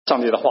上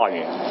帝的话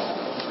语。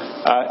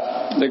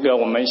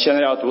我们现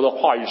在要读的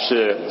话语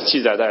是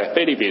记载在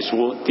腓立比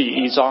书第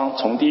1章，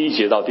从第1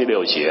节到第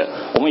6节。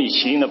我们以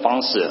起音的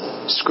方式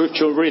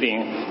 ，Scripture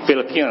reading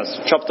Philippians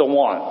chapter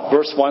 1,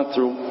 verse 1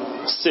 through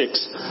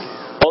 6.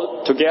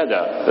 All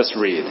together, let's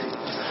read.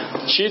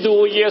 基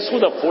督耶稣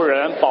的仆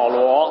人保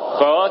罗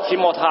和提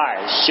摩太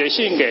写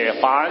信给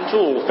凡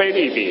住腓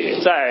立比，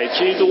在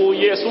基督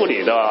耶稣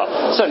里的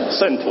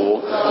圣徒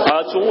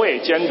和诸位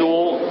监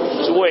督、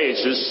诸位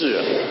执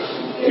事。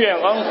愿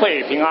恩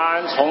惠平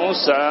安从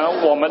神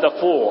我们的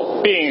父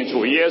并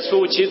主耶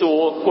稣基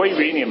督归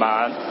于你们。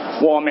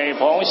我每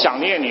逢想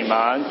念你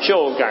们，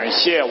就感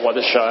谢我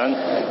的神。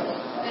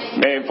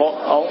每逢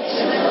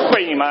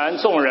为你们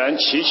众人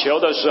祈求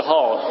的时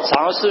候，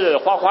常是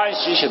欢欢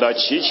喜喜的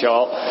祈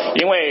求，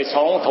因为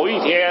从头一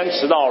天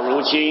直到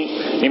如今，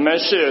你们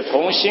是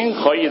同心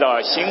合意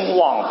的兴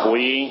旺福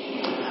音。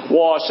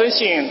我深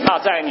信那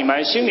在你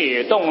们心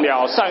里动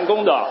了善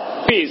功的，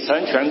必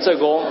成全这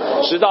功，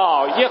直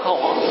到耶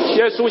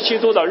稣基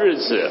督的日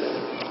子。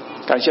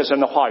感谢神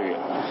的话语。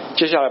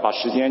接下来把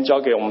时间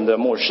交给我们的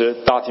牧师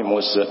大体牧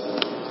师。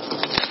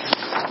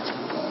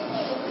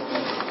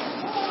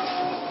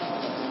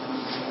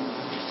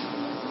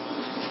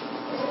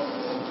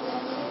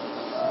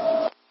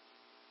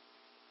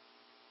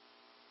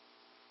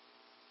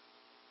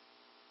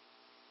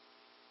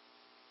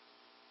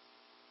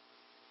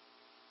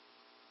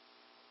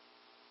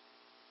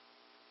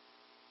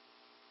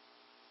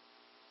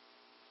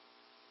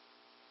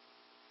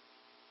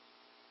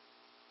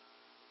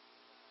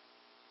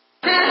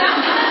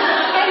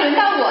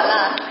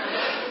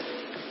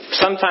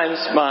Sometimes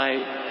my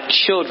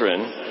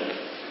children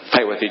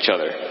fight with each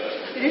other.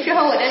 有的时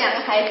候我的两个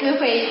孩子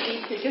会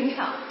彼此争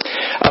吵。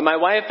My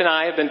wife and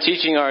I have been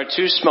teaching our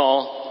 2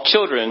 small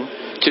children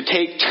to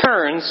take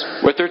turns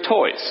with their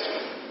toys.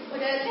 我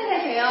的太太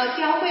想要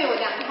教会我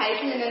两个孩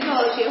子能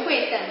够学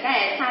会等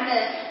待他们，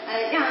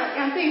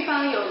让对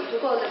方有足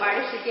够的玩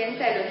的时间，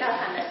再轮到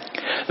他们。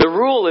The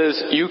rule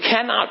is you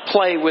cannot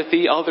play with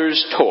the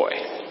other's toy.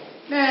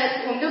 那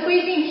我们的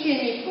规定是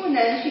你不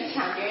能去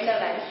抢别人的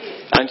玩具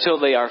until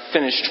they are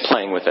finished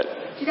playing with it.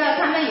 直到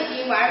他们已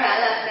经玩完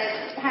了，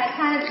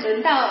他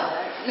轮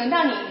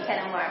到你才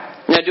能玩。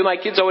Now, do my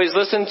kids always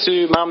listen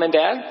to mom and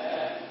dad?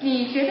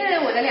 你觉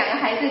得我的两个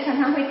孩子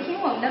常常会听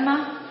我们的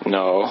吗？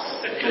 No.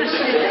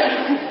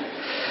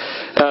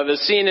 The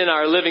scene in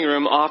our living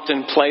room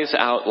often plays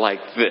out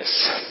like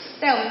this.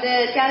 在我们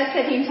的家的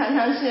客厅常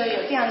常是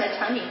有这样的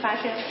场景发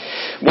生。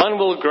 One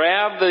will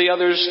grab the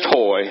other's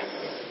toy.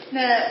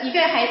 那一个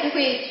孩子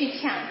会去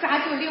抓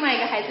住另外一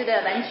个孩子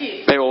的玩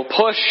具。 They will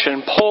push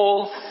and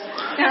pull.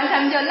 然后他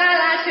们就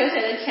拉扯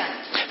的抢。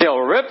 They'll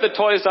rip the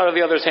toys out of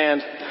the other's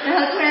hand. 然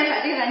后突然把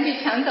这个玩具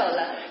抢走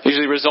了。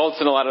 Usually results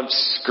in a lot of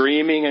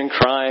screaming and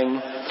crying.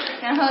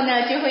 然后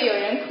呢，就会有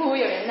人哭，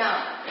有人闹。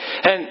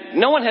 And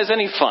no one has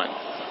any fun.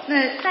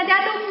 那大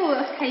家都不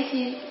开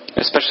心。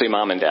 Especially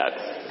mom and dad.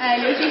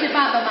 尤其是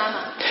爸爸妈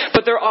妈。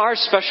 But there are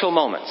special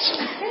moments.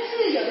 但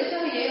是有的时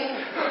候也有很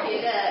特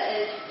别的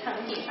场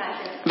景发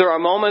生。 There are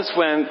moments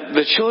when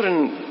the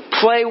children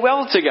play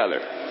well together.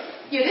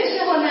 有的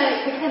时候呢，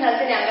会看到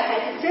这两个孩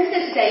子真的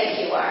是在一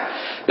起玩。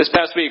 This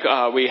past week,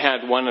 we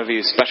had one of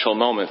these special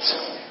moments.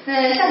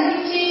 那上个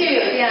星期就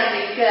有这样的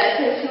一个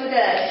特殊的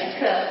时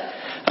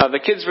刻。 The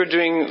kids were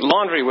doing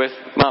laundry with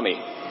mommy.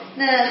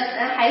 那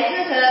孩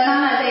子和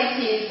妈妈在一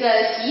起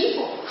洗衣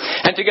服。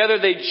 And together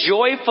they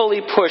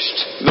joyfully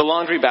pushed the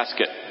laundry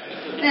basket.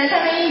 那他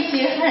们一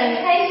起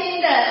很开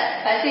心的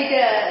把这个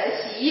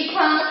洗衣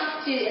筐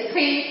去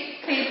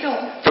推动。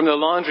 From the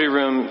laundry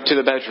room to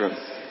the bedroom.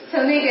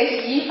 从那个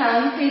洗衣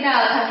房推到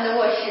他们的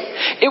卧室。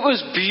 It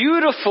was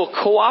beautiful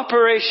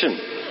cooperation.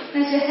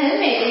 那是很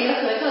美的一个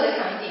合作的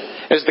场景。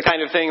 It's the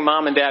kind of thing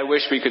mom and dad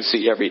wish we could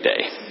see every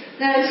day.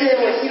 那是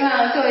我希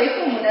望作为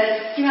父母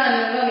的，希望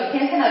能够每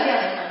天看到这样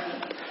的场景。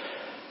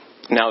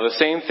 Now the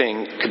same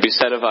thing could be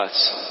said of us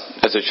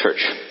as a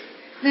church.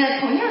 那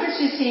同样的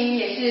事情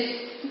也是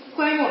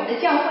关于我们的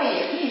教会，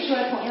也可以说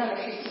同样的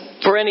事情。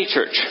 For any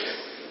church.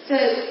 这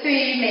对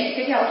于每一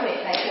个教会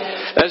来说。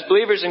 As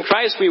believers in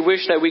Christ, we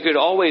wish that we could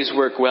always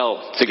work well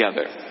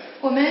together.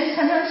 我们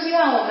常常希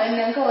望我们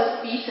能够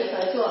彼此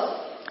合作。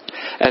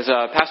 As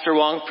Pastor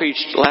Wong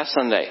preached last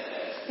Sunday.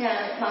 像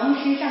王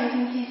牧师上个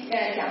星期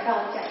讲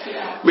到。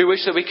 We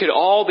wish that we could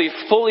all be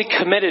fully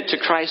committed to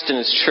Christ and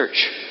His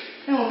church.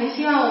 那我们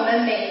希望我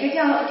们每一个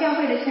教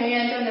会的成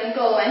员都能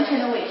够完全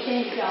的委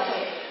身于教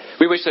会。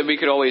 We wish that we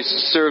could always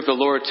serve the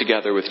Lord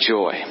together with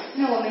joy.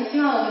 那我们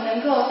希望我们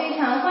能够非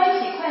常欢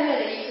喜快乐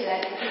的一起来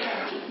服侍上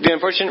帝。 The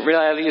unfortunate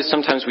reality is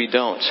sometimes we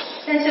don't.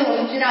 但是我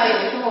们知道有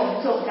的时候我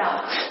们做不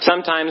到。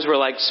 Sometimes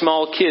we're like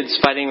small kids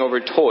fighting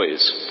over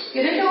toys.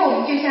 有的时候我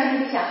们就像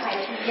那个小孩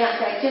子一样，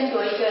在争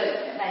夺一个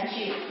玩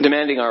具。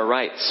 Demanding our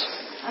rights.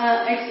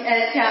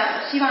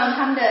 希望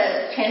他们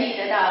的权利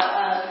得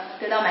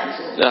到满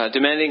足。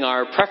 Demanding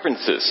our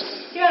preferences.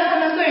 希望他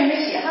们个人的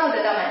喜好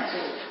得到满足。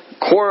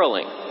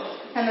 Quarreling.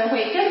 他们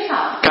会争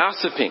吵。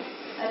 Gossiping.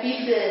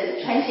 彼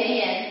此传闲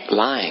言。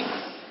 Lying.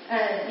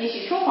 也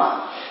许说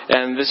谎。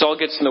And this all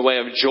gets in the way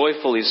of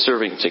joyfully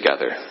serving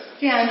together.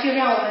 这样就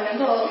让我们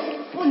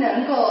不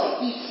能够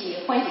一起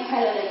欢喜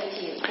快乐的一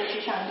起服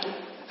侍上帝。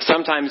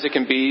Sometimes it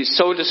can be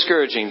so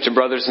discouraging to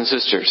brothers and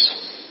sisters.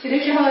 有的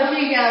时候，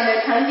这样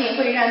的场景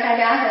会让大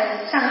家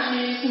很丧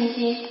失信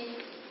心。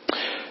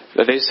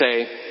That they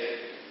say,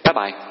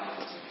 bye-bye.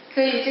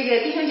 所以这个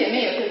弟兄姐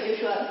妹有时候就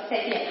说再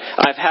见。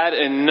I've had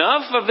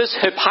enough of this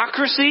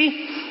hypocrisy.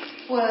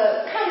 我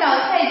看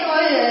到太多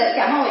的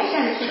假冒伪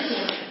善的事情。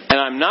And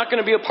I'm not going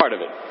to be a part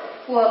of it.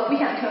 我不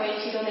想成为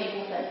其中的一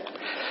部分。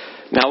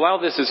Now, while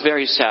this is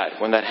very sad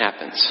when that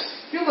happens,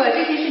 如果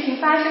这些事情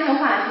发生的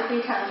话，是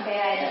非常悲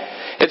哀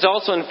的。it's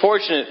also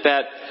unfortunate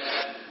that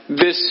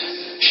this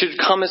should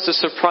come as a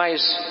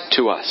surprise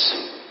to us.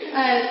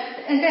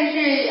 但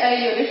是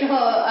有的时候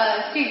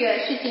这个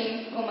事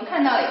情我们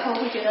看到以后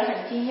会觉得很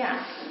惊讶。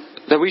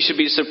That we should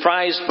be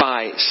surprised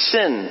by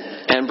sin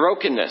and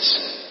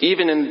brokenness,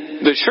 even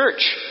in the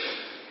church.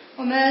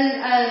 我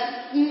们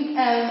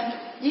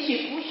也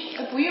许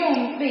不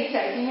用为此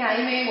而惊讶，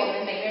因为我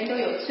们每个人都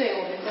有罪，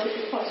我们都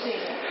是破碎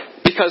的。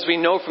Because we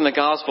know from the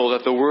gospel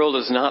that the world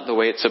is not the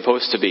way it's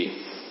supposed to be.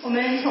 我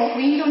们从福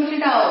音中知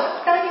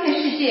道，当今的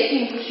世界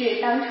并不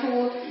是当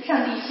初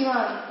上帝希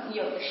望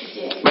有的世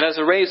界。But as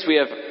a race, we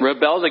have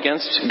rebelled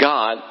against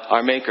God,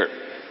 our Maker.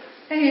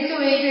 但是作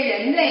为一个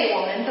人类，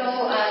我们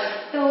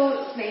都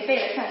违背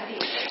了上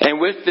帝。And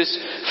with this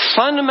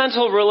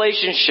fundamental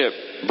relationship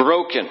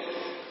broken,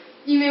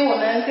 因为我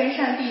们跟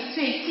上帝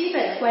最基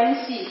本的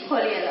关系破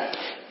裂了。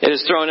It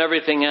has thrown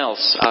everything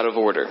else out of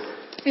order.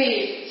 所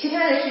以其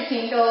他的事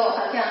情都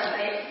好像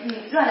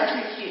乱了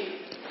秩序。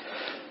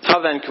How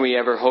then can we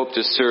ever hope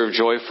to serve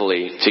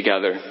joyfully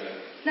together?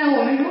 那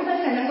我们如何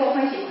才能够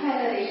欢喜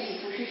快乐的一起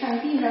服侍上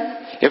帝呢？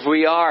 If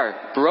we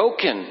are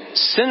broken,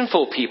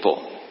 sinful people,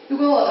 如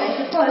果我们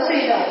是破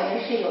碎的，我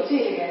们是有罪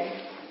的人。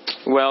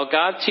well,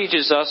 God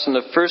teaches us in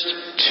the first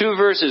 2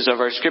 verses of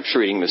our scripture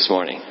reading this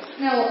morning.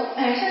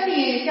 那上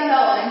帝教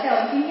导我们在我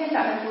们今天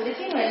早上读的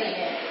经文里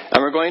面。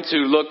And we're going to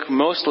look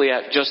mostly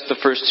at just the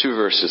first 2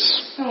 verses.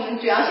 那我们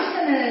主要是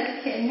看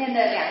的前面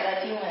的2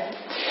个经文。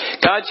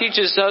God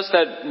teaches us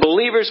that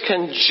believers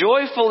can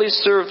joyfully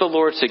serve the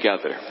Lord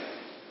together.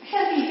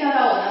 上帝教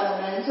导我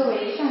们作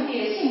为上帝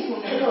的信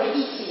徒，能够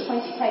一起欢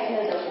喜快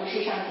乐的服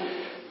侍上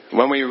帝。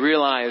When we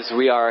realize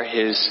we are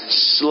His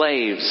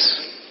slaves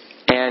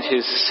and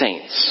His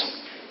saints.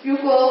 如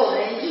果我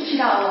们意识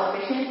到我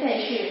们的身份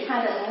是他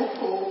的奴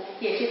仆，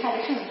也是他的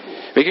圣徒。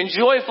We can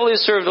joyfully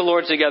serve the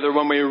Lord together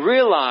when we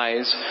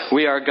realize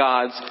we are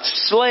God's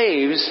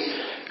slaves,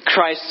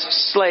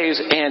 Christ's slaves,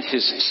 and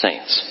His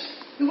saints.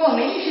 如果我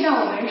们意识到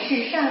我们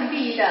是上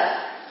帝的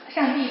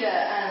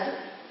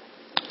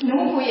奴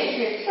仆，也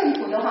是圣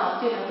徒的话，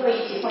我们就能够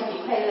一起欢喜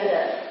快乐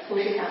的服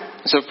侍他。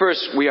So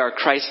first, we are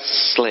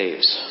Christ's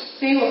slaves.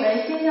 所以我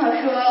们先要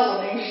说，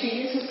我们是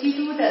耶稣基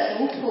督的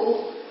奴仆。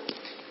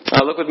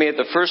Look with me at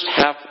the first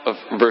half of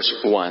verse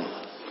 1.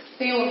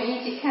 所以我们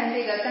一起看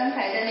这个刚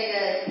才的那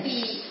个第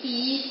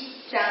一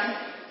章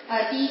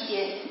第1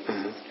节。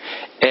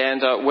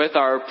And with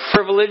our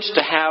privilege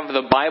to have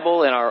the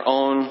Bible in our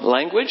own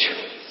language,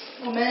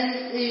 我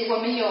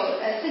们有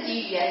自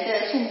己语言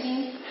的圣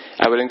经。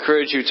I would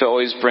encourage you to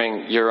always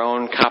bring your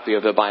own copy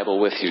of the Bible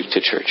with you to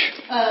church.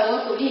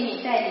 我鼓励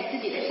你带你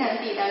自己的带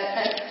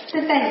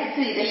你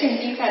自己的圣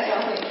经到教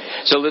会。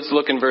So let's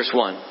look in verse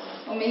 1.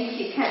 我们一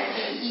起看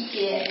第1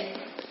节。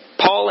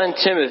Paul and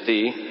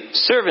Timothy,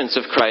 servants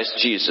of Christ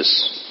Jesus.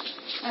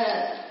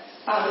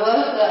 保罗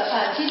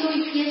和基督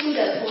耶稣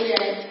的仆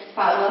人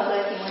保罗和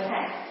提摩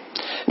太。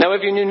Now,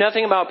 if you knew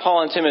nothing about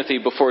Paul and Timothy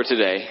before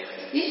today,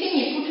 也许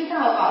你不知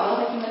道保罗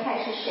和提摩太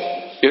是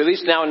谁。you at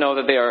least now know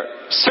that they are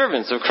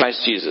servants of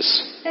Christ Jesus.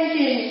 但是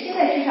你现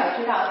在至少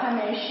知道他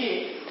们是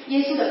耶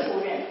稣的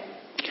仆人。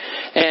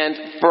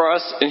And for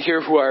us in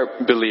here who are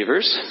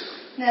believers,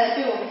 那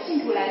对我们信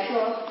徒来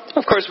说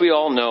of course we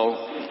all know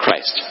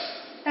Christ.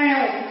 当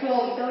然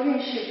我们都认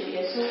识主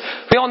耶稣。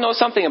We all know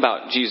something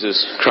about Jesus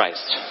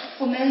Christ.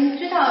 我们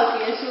知道主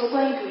耶稣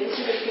关于主耶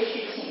稣的一些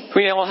事情。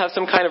We all have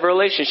some kind of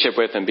relationship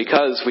with Him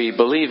because we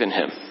believe in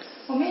Him.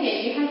 我们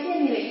也与他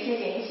建立了一些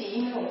联系，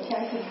因为我们相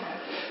信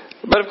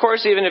他。But of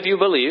course, even if you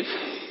believe,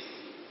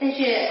 但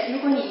是如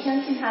果你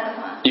相信他的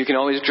话， you can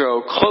always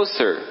grow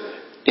closer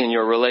in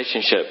your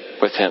relationship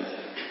with Him.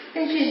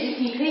 但是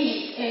你可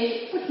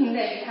以不停地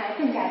与他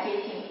更加接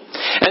近。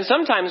And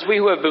sometimes we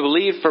who have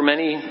believed for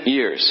many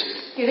years,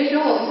 有的时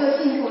候我们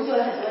做信徒做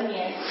了很多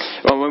年，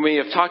 when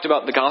we have talked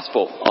about the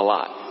gospel a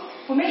lot,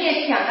 我们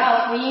也讲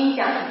到福音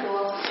讲很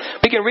多，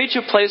 we can reach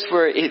a place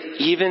where it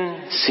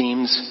even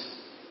seems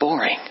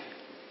boring.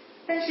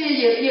 但是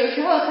有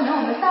时候可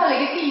能我们到了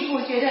一个地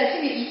步，觉得这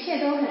个一切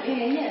都很令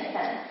人厌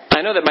烦。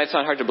 I know that might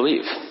sound hard to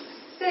believe,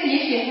 这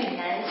也许很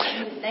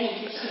难以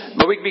置信。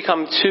 but we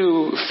become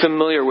too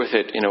familiar with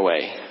it in a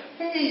way.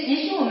 但是也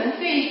许我们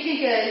对这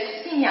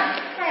个信仰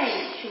太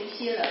熟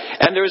悉了。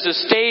 And there is a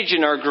stage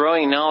in our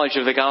growing knowledge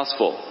of the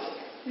gospel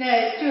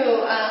那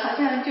就好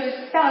像就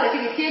到了这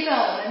个阶段，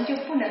我们就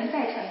不能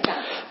再成长。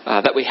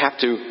that we have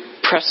to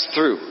press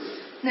through.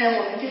 那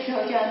我们这时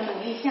候就要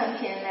努力向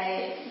前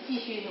来继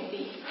续努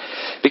力。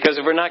Because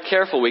if we're not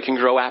careful, we can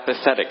grow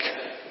apathetic.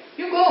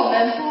 如果我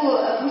们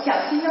不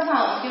小心的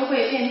话，我们就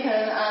会变成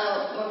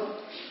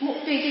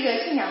对这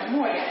个信仰的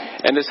漠然。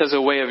And this has a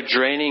way of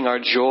draining our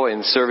joy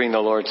in serving the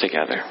Lord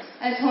together.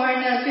 从而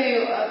呢，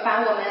对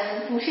把我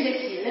们服侍的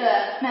喜乐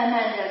慢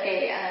慢的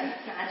给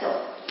拿走。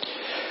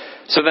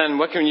So then,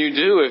 what can you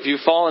do if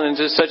you've fallen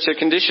into such a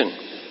condition?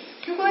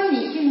 如果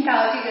你进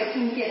到这个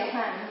境界的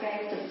话，你应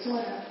该怎么做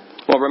呢？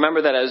 Well,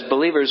 remember that as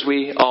believers,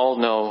 we all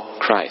know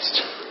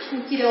Christ.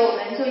 记得我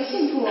们作为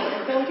信徒，我们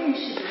都认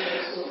识这个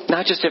耶稣。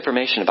Not just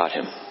information about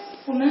him,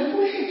 我们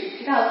不是只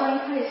知道关于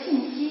他的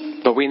信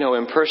息， but we know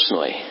him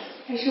personally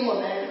但是我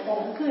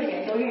们个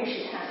人都认识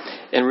他。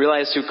and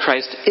realize who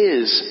Christ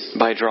is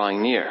by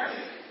drawing near.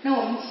 那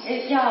我们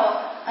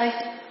要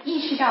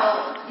意识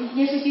到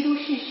耶稣基督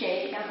是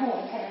谁，然后我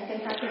们才能跟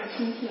他更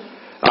亲近。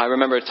I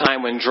remember a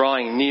time when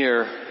drawing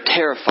near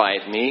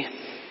terrified me.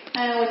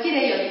 我记得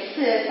有一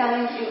次，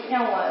当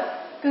让我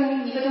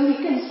跟一个东西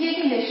更接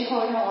近的时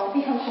候，让我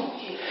非常恐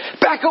惧。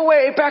Back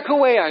away, back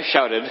away, I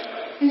shouted.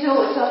 那时候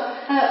我说，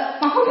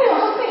往后退，往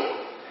后退。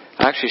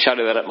I actually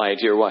shouted that at my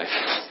dear wife.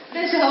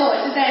 那时候我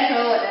是在和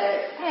我的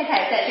太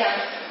太在这样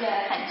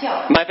喊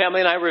叫。My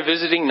family and I were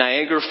visiting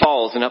Niagara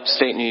Falls in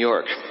upstate New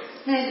York.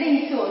 那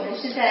一次我们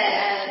是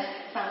在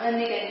访问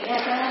那个尼亚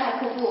加拉大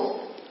瀑布。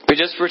We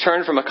just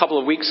returned from a couple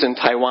of weeks in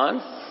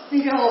Taiwan.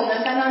 那时候我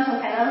们刚刚从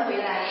台湾回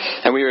来。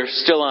And we were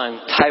still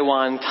on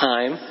Taiwan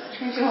time.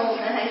 那时候我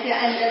们还是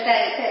按照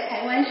在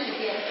台湾时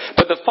间。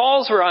But the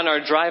falls were on our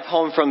drive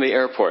home from the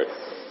airport.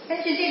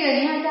 但是这个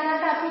尼亚加拉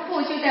大瀑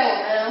布就在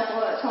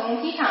我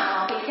从机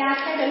场回家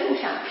开的路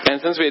上。And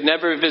since we had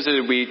never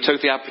visited, we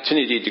took the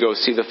opportunity to go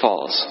see the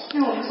falls.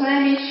 那我们从来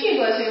没去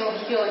过，所以我们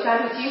就抓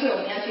住机会，我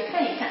们要去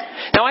看一看。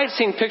Now, I had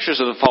seen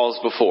pictures of the falls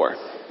before.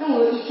 那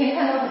我以前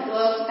看过很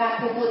多大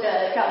瀑布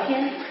的照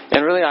片。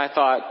And really, I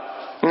thought,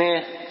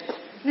 meh.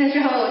 那时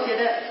候我觉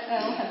得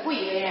很不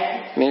以为然。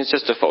I mean, it's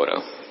just a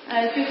photo.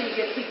 就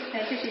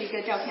是一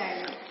个照片而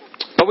已。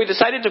But we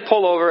decided to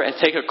pull over and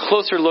take a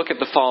closer look at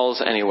the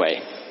falls anyway.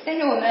 但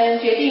是我们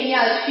决定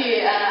要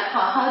去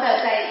好好的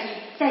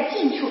在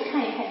近处看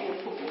一看这个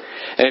瀑布。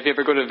And if you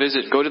ever go to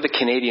visit, go to the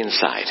Canadian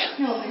side.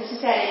 那我们是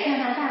在加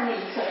拿大那一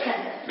侧看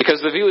的。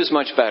Because the view is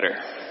much better.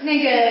 那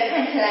个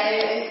看起来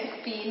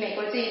比美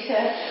国这一侧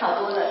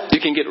好多了。You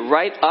can get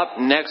right up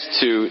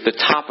next to the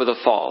top of the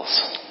falls.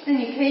 那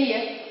你可以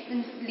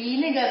离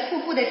那个瀑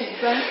布的顶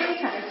端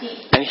非常的近。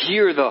And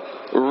hear the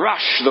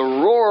rush, the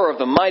roar of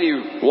the mighty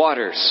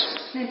waters.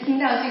 那听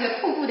到这个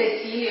瀑布的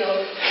急流。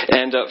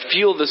And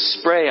feel the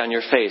spray on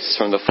your face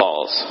from the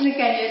falls. 那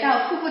感觉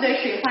到瀑布的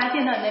水花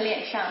溅到你的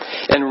脸上。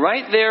And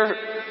right there,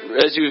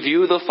 as you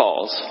view the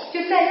falls,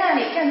 就在那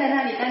里，站在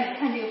那里，当你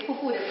看这个瀑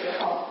布的时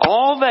候。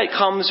all that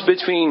comes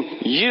between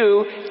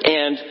you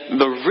and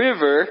the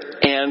river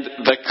and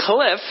the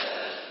cliff.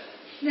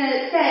 那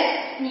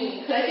在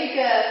你和这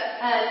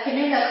个前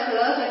面的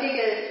河和这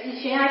个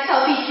悬崖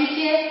峭壁之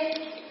间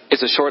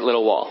It's a short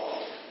little wall.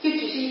 就只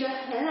是一个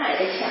很矮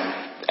的墙。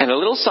And a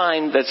little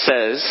sign that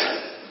says,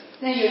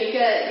 那有一个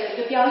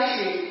标识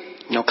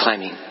no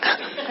climbing.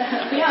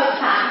 不要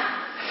爬。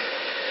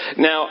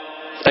 Now,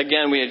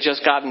 again, we had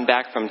just gotten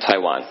back from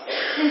Taiwan.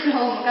 那时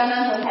候我们刚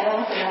刚从台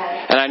湾回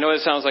来。 And I know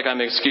it sounds like I'm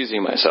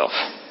excusing myself.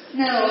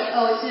 那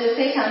我是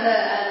非常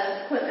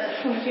的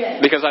困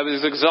倦。 Because I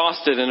was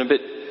exhausted and a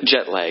bit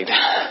jet-lagged.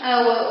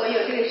 我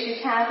有这个时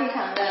差，非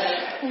常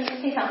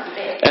疲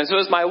惫。 And so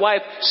as my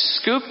wife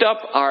scooped up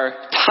our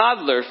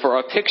toddler for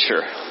a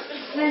picture,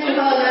 那时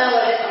候呢，我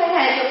的太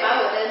太就把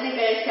我的那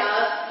个小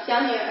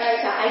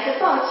孩子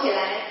抱起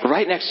来。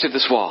 right next to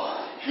this wall,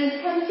 那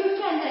他们就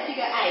站在这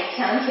个矮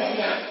墙前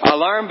面。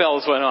 alarm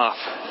bells went off.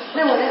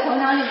 那我的头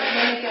脑里面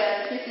的那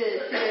个就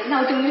是这个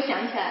闹钟就响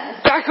起来了。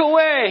 Back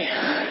away!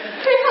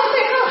 退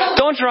后！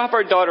 Don't drop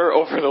our daughter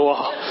over the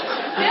wall.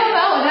 不要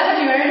把我的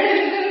女儿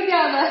扔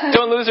掉了。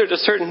 Don't lose her to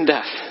certain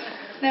death.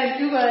 那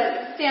如果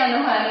这样的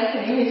话，那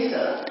肯定会死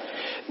了。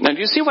 Now, do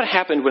you see what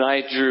happened when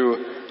I drew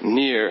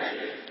near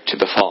to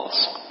the falls?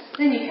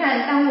 那你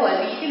看，当我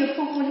离这个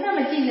瀑布那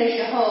么近的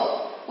时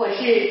候，我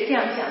是这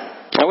样想的。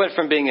 I went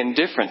from being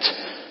indifferent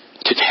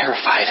to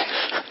terrified.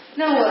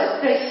 那我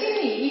的心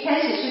里一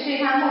开始是对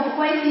他漠不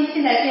关心，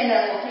现在变得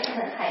我会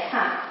很害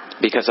怕。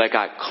 Because I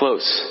got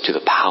close to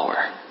the power.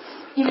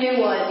 因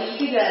为我离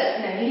这个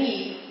能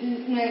力，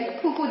那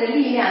瀑布的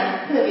力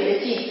量特别的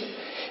近。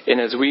 And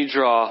as we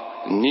draw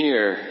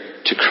near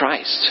to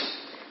Christ,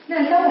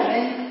 那当我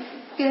们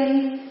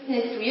跟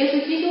主耶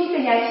稣基督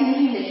更加亲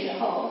近的时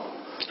候，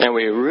 and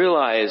we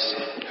realize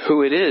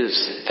who it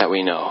is that we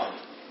know,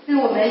 那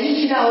我们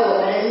意识到我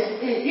们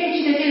认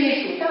识的这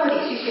位主到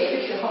底是谁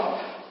的时候，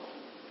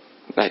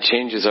 that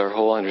changes our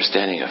whole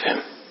understanding of Him.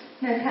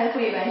 那他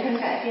会完全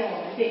改变我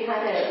们对他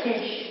的认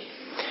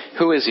识。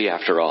 Who is He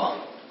after all?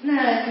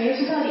 那主耶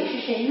稣到底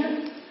是谁呢？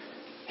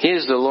 He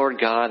is the Lord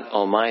God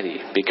Almighty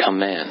become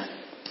man.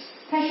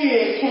 他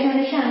是全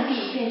能的上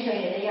帝变成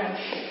人的样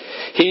式。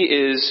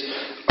 He is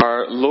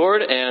our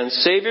Lord and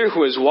Savior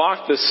who has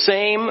walked the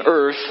same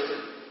earth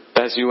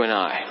as you and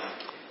I.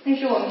 那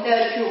是我们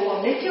的主，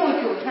我们的救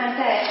主，他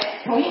在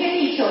同一个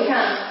地球上，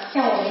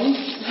像我们一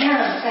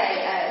样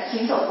在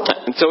行走过。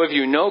And so if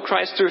you know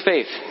Christ through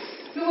faith,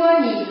 如果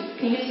你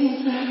凭着信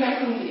心相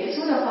信主耶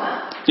稣的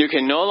话， you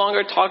can no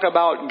longer talk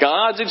about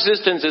God's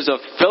existence as a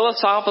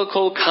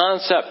philosophical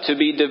concept to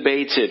be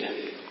debated.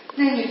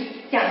 那你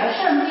讲到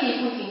上帝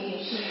不仅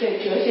仅是一个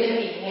哲学的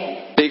理念，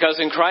 Because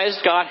in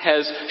Christ, God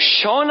has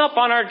shown up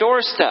on our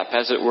doorstep,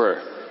 as it were.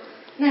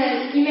 那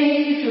因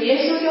为这个主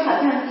耶稣就好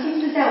像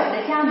亲自在我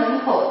们的家门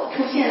口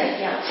出现了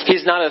一样。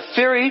 He's not a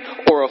theory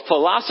or a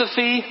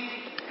philosophy.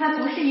 它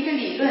不是一个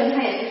理论，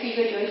它也不是一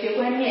个哲学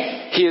观念，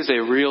 He is a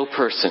real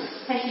person.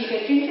 它是一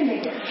个真正的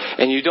人。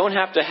 And you don't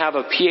have to have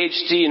a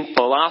PhD in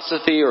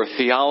philosophy or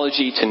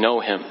theology to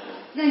know him.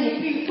 那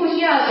你不需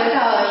要得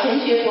到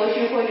神学博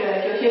士或者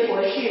哲学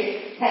博士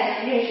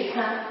才能认识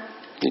他，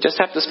 You just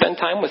have to spend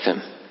time with him.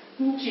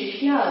 你只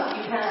需要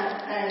与他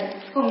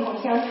共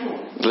同相处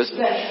一段时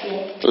间，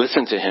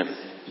 Listen to him.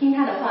 听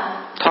他的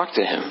话， Talk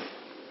to him.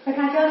 和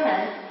他交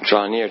谈，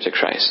 Draw near to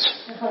Christ.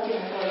 然后就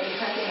能够与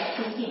他更加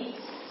亲近。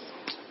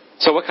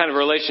 So what kind of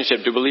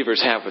relationship do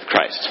believers have with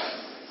Christ?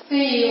 所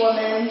以我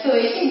们作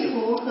为信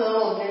徒和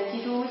我们的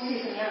基督是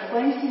什么样的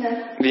关系呢？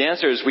 The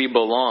answer is we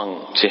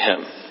belong to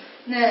him.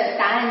 那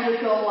答案就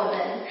说我们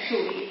属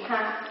于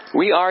他，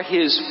 We are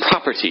his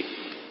property.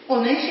 我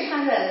们是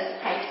他的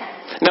财产。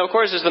 Now, of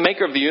course, as the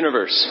maker of the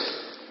universe,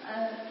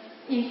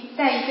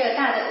 在一个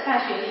大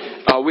学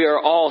里， we are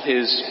all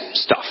his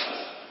stuff.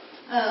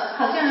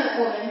 好像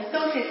我们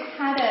都是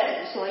他的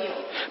所有。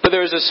 But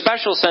there is a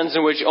special sense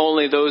in which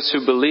only those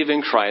who believe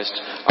in Christ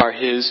are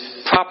his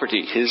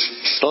property, his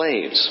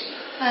slaves.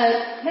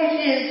 但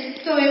是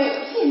作为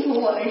信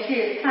徒，我们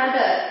是他的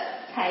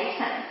财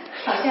产，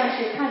好像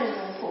是他的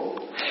奴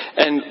仆。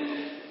 And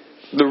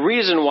the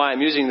reason why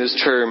I'm using this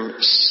term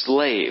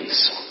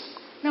slaves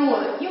那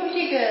我用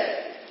这个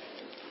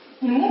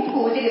奴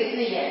仆这个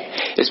字眼，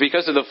 is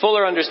because of the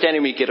fuller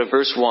understanding we get of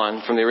verse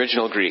 1 from the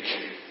original Greek.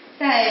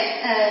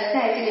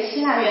 在这个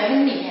希腊原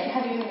文里面，他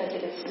就用了这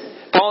个词。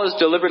 Paul is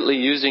deliberately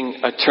using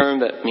a term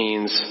that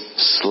means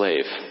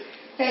slave.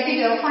 在这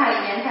个话里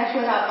面，他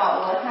说到保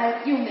罗，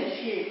他用的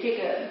是这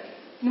个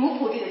奴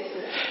仆这个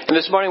词。 And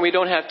this morning we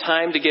don't have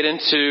time to get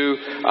into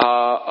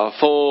a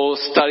full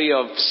study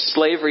of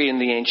slavery in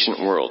the ancient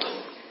world.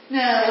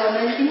 那我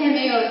们今天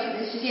没有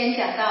时间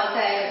讲到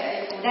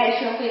在古代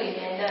社会里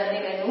面的那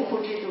个奴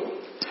仆制度。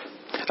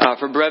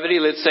 For brevity,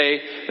 let's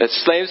say that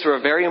slaves were a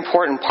very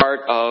important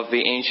part of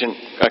the ancient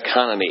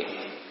economy.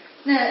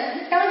 那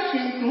当时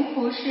奴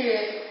仆是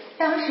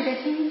当时的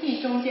经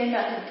济中间的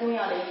很重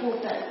要的一部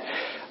分。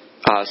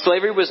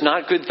 Slavery was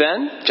not good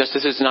then, just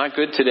as it's not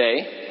good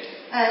today.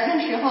 那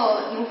时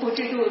候奴仆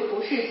制度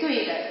不是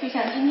对的，就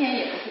像今天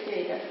也不是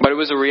对的。 But it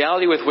was a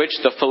reality with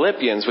which the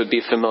Philippians would be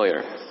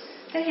familiar.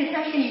 但是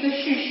它是一个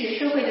事实，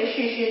社会的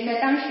事实。那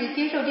当时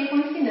接受这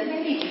封信的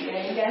腓立比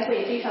人应该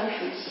会非常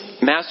熟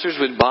悉。 Masters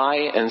would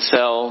buy and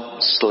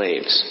sell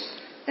slaves.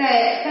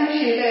 在当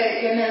时的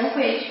人们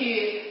会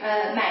去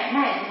买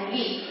卖奴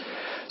隶。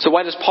 So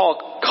why does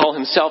Paul call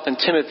himself and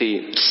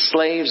Timothy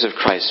slaves of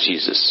Christ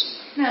Jesus?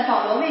 那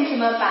保罗为什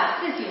么把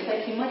自己和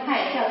提摩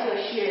太叫做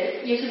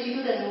是耶稣基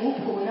督的奴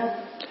仆呢？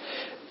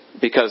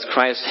 Because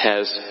Christ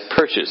has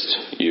purchased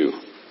you.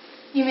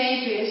 因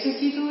为主耶稣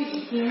基督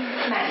已经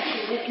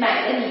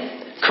买了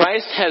你。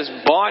 Christ has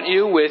bought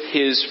you with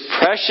his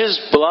precious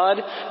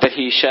blood that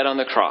he shed on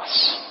the cross.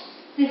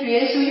 那主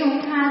耶稣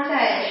用他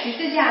在十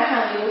字架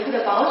上流出的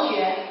宝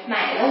血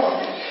买了我们。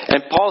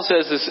 And Paul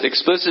says this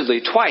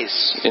explicitly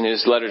twice in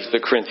his letter to the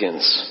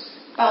Corinthians.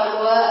 保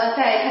罗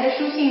在他的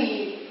书信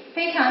里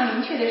非常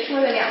明确地说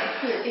了2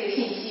次这个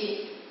信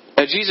息。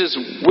 That Jesus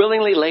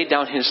willingly laid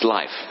down his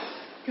life.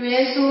 主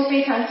耶稣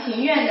非常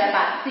情愿地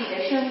把自己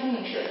的生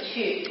命舍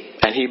去。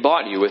 And he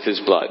bought you with his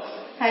blood.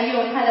 他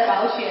用他的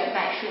宝血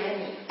买赎了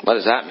你。 What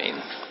does that mean?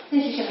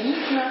 那是什么意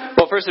思呢？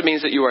 Well, first it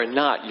means that you are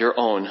not your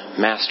own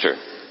master.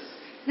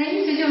 那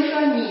意思就是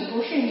说你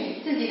不是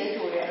你自己的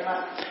主人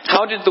了。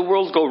 How did the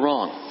world go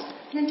wrong?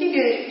 那这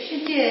个世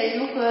界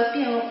如何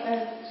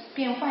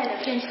变坏的、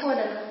变错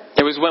的呢？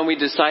 It was when we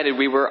decided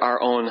we were our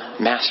own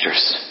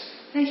masters.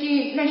 那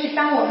是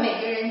当我们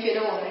每个人觉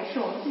得我们是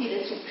我们自己的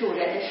主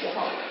人的时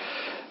候。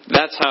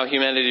 That's how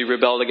humanity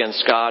rebelled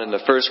against God in the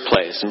first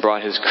place and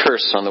brought his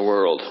curse on the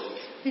world.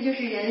 这就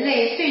是人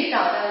类最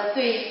早的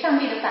对上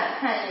帝的反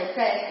叛，也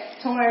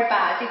从而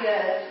把这个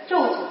咒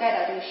诅带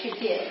到这个世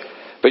界。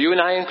 But you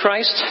and I in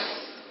Christ,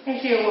 但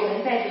是我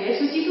们在主耶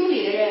稣基督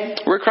里的人，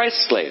 we're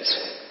Christ's slaves.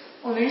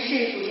 我们是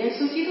主耶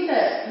稣基督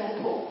的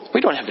奴仆。 We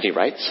don't have any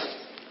rights.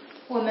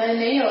 我们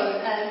没有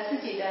自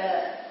己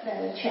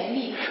的权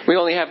利。 We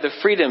only have the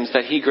freedoms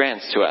that he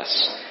grants to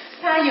us.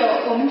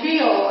 我们只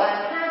有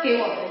他给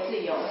我们的自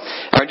由。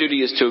 Our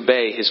duty is to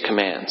obey his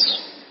commands.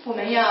 我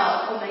们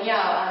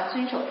要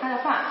遵守他的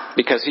话。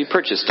 Because he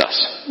purchased us.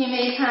 因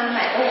为他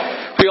买了我们。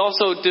 We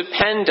also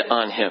depend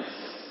on him.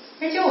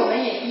 而且我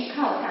们也依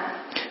靠他。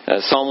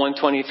Psalm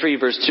 123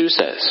 verse 2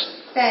 says,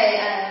 在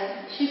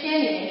诗篇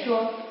里面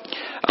说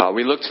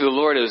We look to the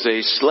Lord as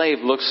a slave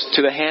looks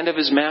to the hand of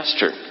his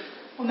master.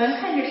 我们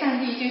看着上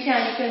帝，就像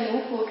一个奴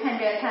仆看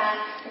着他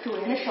主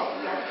人的手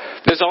一样。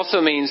This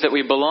also means that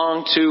we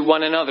belong to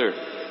one another.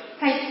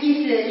 他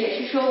意思也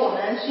是说，我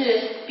们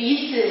是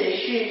彼此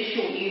是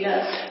属于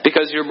的。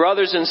Because your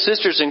brothers and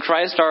sisters in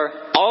Christ are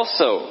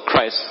also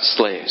Christ's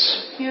slaves.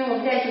 因为我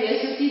们在主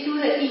耶稣基督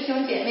的弟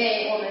兄姐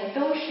妹，我们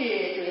都是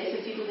主耶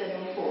稣基督的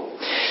奴仆。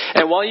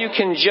And while you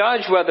can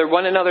judge whether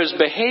one another's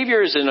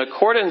behavior is in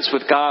accordance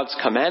with God's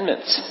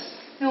commandments,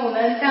 那我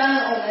们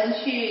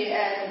去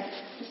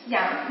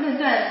想论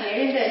断别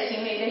人的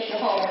行为的时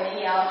候，我们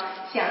也要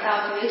想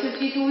到主耶稣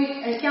基督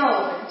教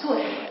我们做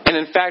什么。and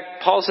in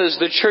fact, Paul says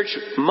the church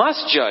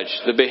must judge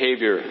the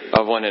behavior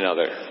of one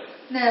another.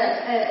 那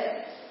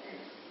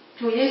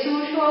主耶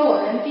稣说，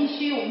我们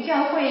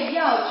教会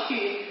要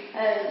去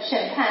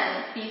审判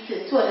彼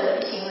此做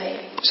的行为。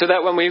So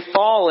that when we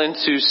fall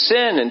into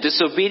sin and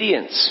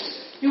disobedience,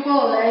 如果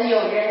我们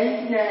有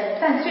人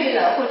犯罪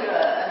了，或者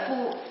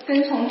不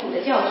跟从主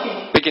的教训，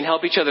 we can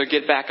help each other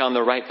get back on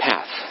the right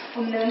path.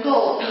 我们能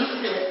够彼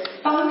此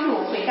帮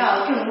助回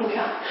到正路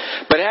上。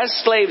But as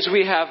slaves,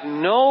 we have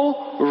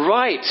no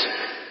right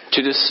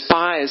to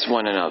despise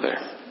one another.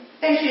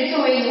 但是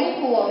作为奴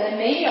仆，我们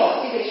没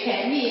有这个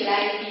权利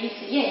来彼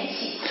此厌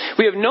弃。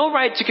We have no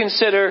right to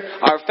consider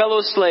our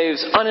fellow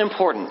slaves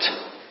unimportant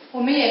我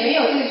们也没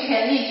有这个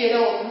权利觉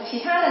得我们其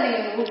他的那个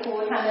奴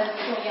仆他们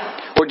不重要，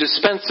 or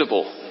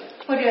dispensable,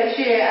 或者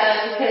是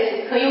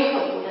可有可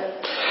无的。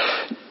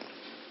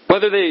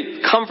whether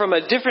they come from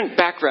a different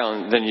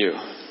background than you,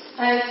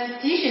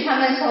 即使他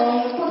们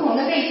从不同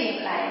的背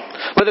景来，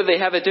 whether they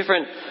have a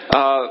different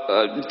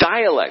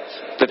dialect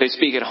that they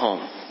speak at home,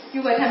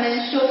 如果他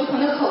们说不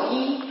同的口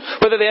音，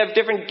 whether they have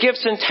different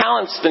gifts and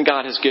talents than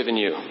God has given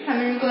you, 他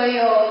们如果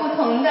有不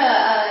同的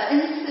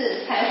恩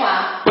赐才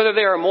华， whether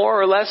they are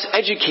more or less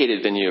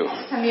educated than you,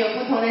 他们有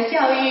不同的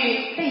教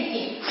育背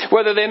景，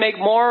 whether they make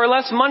more or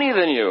less money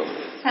than you,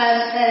 他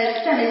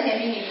赚的钱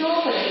比你多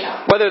或者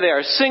少， whether they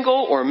are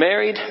single or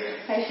married,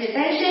 还是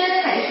单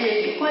身还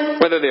是已婚，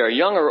 whether they are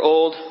young or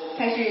old,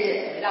 还是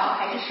老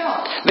还是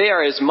少， they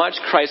are as much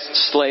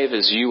Christ's slave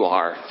as you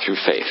are through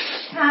faith.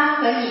 他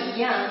和你一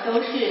样都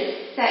是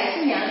在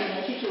信仰里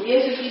面是主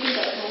耶稣基督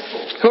的奴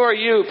仆。 Who are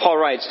you, Paul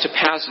writes, to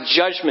pass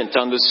judgment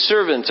on the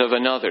servant of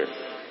another?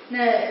 那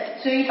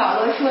所以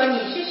保罗说你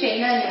是谁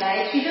呢？你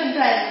来去论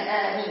断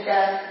你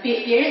的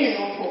别人的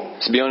奴仆。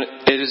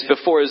It is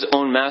before his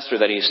own master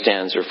that he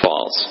stands or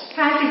falls.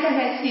 他是站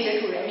在自己的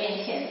主人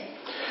面前。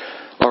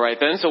All right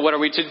then, so what are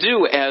we to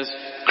do as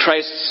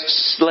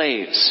Christ's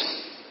slaves?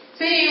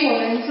 所以我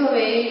们作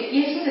为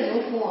耶稣的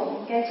奴仆，我们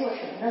应该做什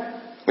么呢？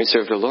 We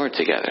serve the Lord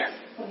together.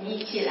 我们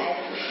一起来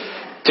服侍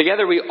他。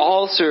Together we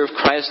all serve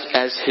Christ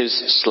as his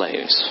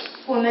slaves.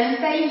 我们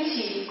在一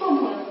起共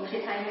同的服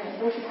侍他，因为我们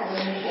都是他的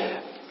奴仆。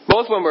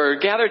Both when we're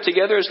gathered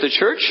together as the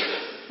church,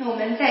 那我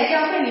们在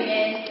教会里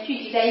面聚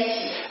集在一起。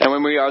and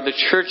when we are the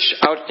church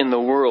out in the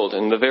world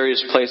in the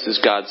various places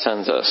God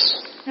sends us.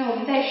 那我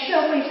们在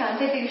社会上，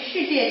在这个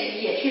世界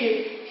里也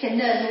是神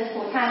的奴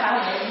仆，他把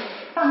我们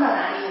放到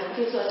哪里，我们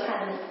就做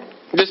他的奴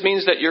仆。This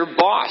means that your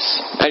boss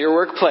at your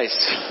workplace,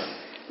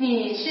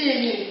 你是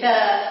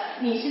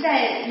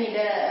在你的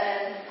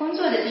工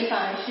作的地方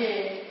是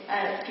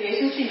主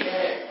耶稣是你的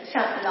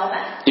老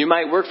板。 you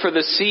might work for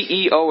the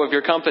CEO of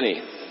your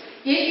company.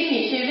 也许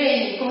你是为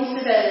你公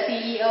司的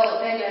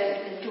CEO 那个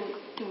主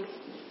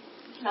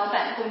老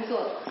板工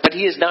作， But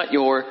he is not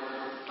your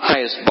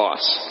highest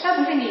boss. 他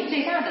不是你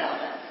最大的老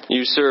板，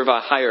 You serve a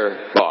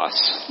higher boss,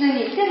 那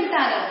你更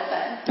大的老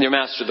板 your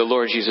master, the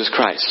Lord Jesus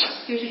Christ.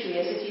 就是主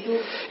耶稣基督。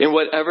 In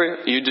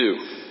whatever you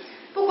do,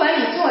 不管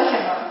你做什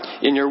么，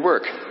 in your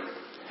work,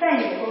 在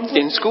你的工作，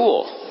 in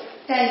school,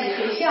 在你的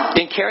学校，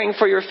 in caring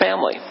for your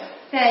family,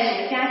 在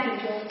你的家庭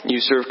中， you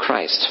serve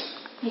Christ,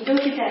 你都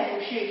是在服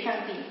侍上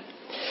帝。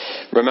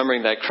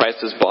 remembering that Christ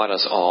has bought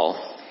us all.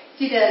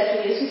 记得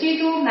主耶稣基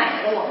督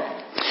买了我们。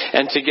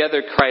 And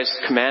together Christ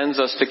commands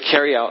us to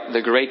carry out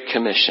the Great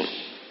Commission.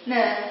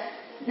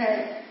 那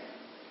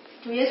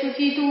主耶稣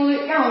基督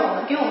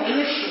给我们一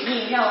个使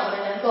命，让我们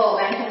能够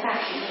完成大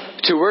使命。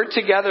To work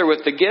together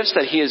with the gifts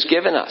that He has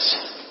given us.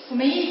 我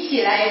们一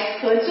起来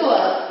合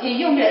作，也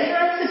用着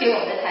他赐给我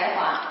们的才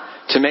华，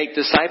 To make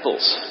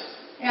disciples.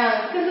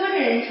 让更多的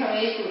人成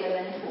为主的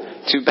门徒。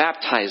 To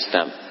baptize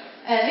them.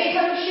 为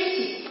他们施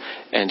洗。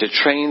And to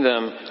train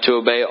them to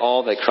obey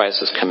all that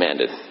Christ has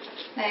commanded.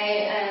 来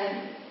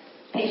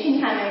培训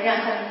他们，让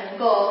他们能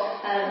够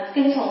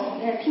跟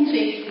从听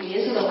随主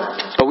耶稣的话。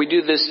 But we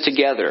do this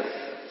together.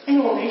 因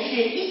为我们是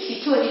一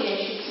起做这件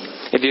事情。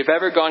 If you've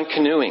ever gone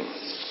canoeing,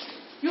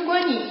 如果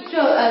你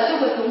做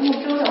过独木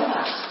舟的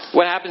话，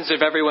 what happens if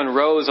everyone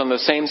rows on the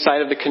same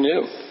side of the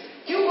canoe?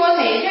 如果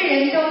每个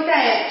人都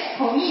在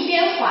同一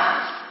边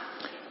划，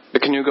 The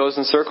canoe goes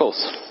in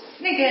circles.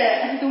 那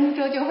个独木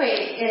舟就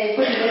会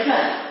不停地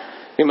转。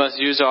 We must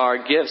use our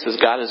gifts as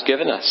God has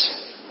given us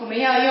我们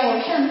要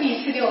用上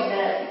帝赐给我们的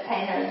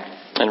才能，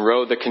 and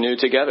row the canoe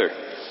together.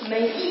 我们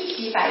一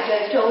起把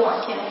这舟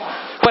往前划。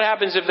 What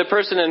happens if the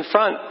person in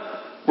front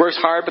works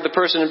hard, but the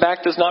person in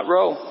back does not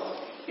row.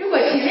 如果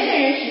前面的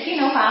人使劲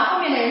的划，后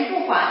面的人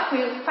不划，会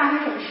发生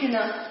什么事呢？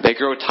 They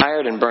grow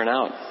tired and burn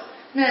out.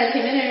 那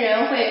前面的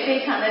人会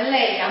非常的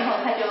累，然后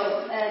他就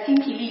精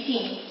疲力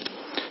尽。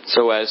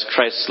So as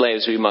Christ's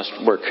slaves, we must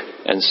work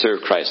and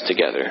serve Christ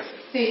together.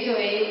 所以作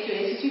为主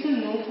耶稣基督的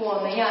奴仆，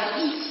我们要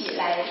一起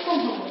来共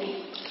同努力。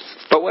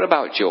 But what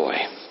about joy?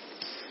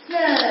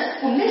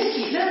 那我们的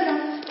喜乐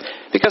呢？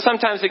 Because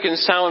sometimes it can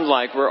sound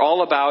like we're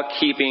all about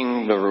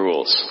keeping the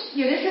rules.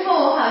 有的时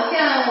候好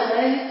像我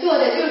们做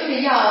的就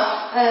是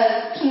要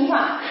听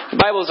话。 The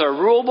Bible is our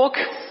rule book.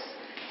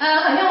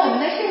 好像我们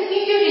的圣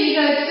经就是一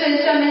个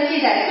专门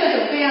记载各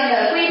种各样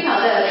的规条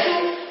的书。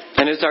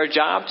 And it's our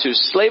job to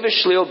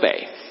slavishly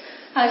obey.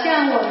 好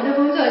像我们的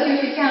工作就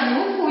是像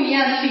奴仆一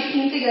样去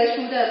听这个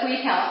书的规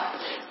条。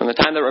 In the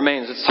time that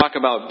remains, let's talk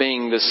about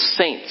being the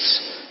saints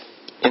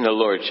in the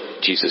Lord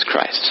Jesus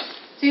Christ.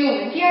 所以我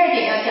们第二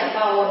点要讲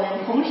到，我们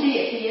同时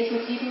也是耶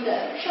稣基督的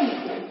圣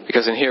徒。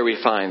 Because in here we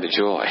find the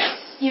joy.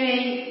 因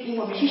为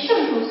我们是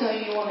圣徒，所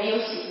以我们有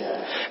喜乐。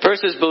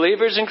 First, as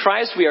believers in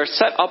Christ, we are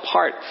set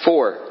apart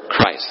for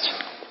Christ.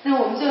 那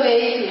我们作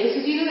为主耶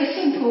稣基督的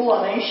信徒，我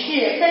们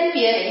是分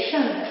别为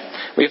圣的。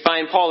 We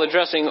find Paul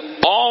addressing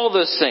all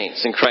the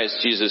saints in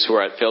Christ Jesus who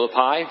are at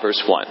Philippi,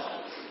 verse 1.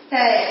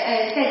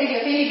 在这个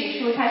腓立比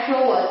书，他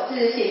说我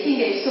是写信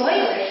给所有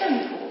的圣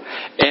徒。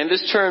 And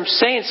this term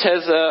saints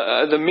has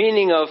the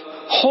meaning of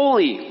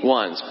holy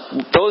ones,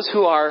 those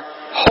who are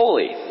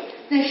holy.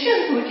 那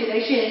圣徒指的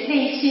是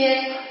那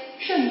些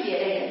圣洁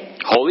的人。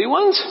 Holy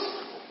ones?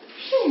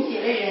 圣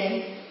洁的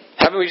人。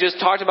 Haven't we just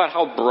talked about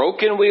how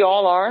broken we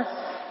all are?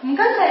 我们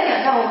刚才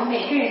讲到，我们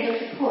每个人都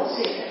是破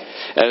碎的。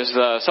 As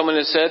someone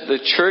has said, the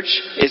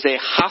church is a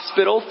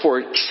hospital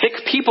for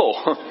sick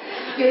people.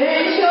 有的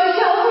人说，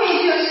教会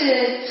就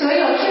是所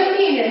有生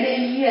病人的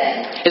医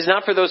院。 It's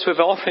not for those who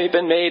have already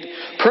been made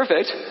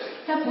perfect.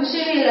 它不是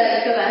为了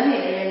一个完美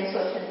的人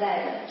所存在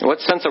的。 In what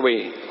sense are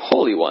we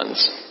holy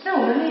ones? 那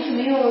我们为什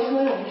么又说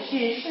我们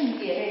是圣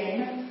洁的人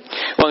呢？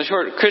 Well, in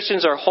short,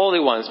 Christians are holy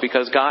ones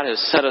because God has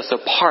set us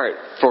apart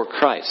for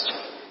Christ.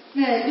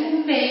 那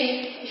因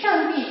为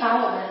上帝把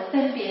我们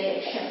分别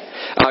为圣。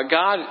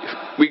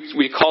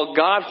We call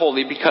God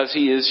holy because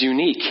He is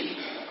unique.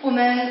 我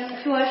们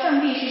说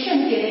上帝是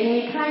圣洁的，因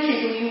为他是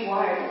独一无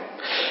二的。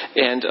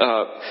 And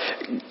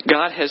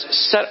God has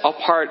set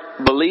apart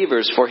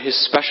believers for His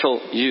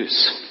special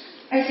use.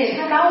 而且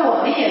他把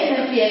我们也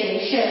分别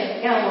为圣，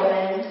让我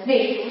们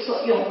为主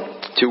所用。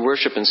 To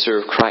worship and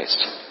serve Christ.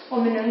 我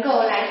们能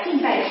够来敬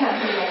拜上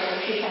帝，来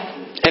服侍上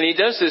帝。 And He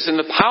does this in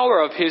the power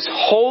of His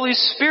Holy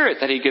Spirit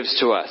that He gives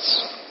to us.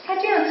 他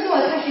这样做，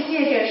他是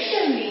借着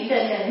圣灵的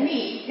能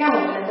力，让我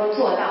们能够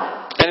做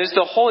到。 And it's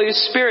the Holy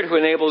Spirit who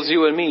enables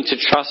you and me to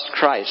trust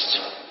Christ.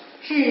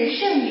 是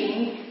圣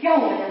灵让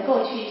我们能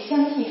够去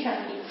相信上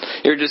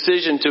帝。 Your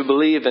decision to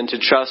believe and to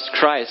trust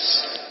Christ.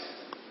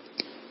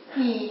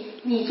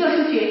 你做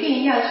出决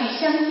定要去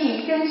相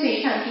信跟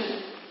随上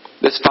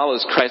帝。 This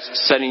follows Christ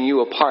setting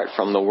you apart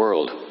from the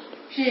world.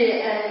 是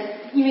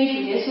因为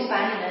主耶稣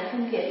把你们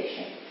分别为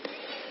圣。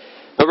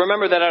 But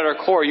remember that at our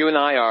core, you and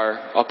I are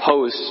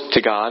opposed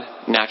to God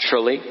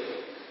naturally.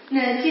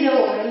 那记得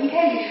我们一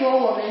开始说，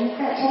我们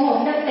从我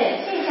们的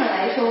本性上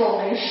来说，我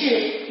们是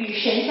与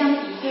神相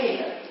敌对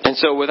的。 And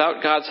so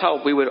without God's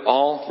help, we would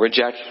all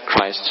reject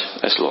Christ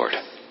as Lord.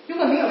 如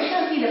果没有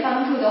上帝的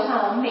帮助的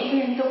话，我们每个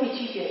人都会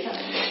拒绝上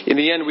帝。 In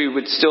the end, we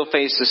would still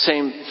face the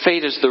same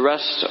fate as the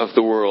rest of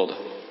the world.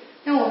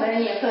 那我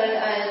们也和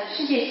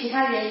世界其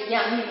他人一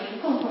样面临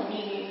共同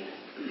命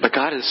运。 But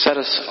God has set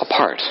us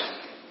apart.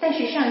 但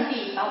是上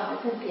帝把我们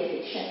分别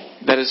为圣。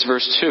 That is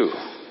verse 2.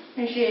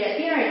 那是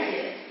第二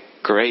节。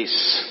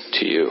 Grace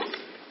to you.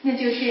 那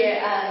就是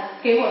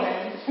给我们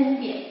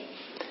恩典。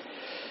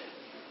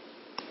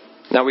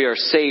 Now we are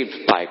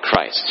saved by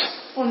Christ.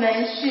 我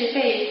们是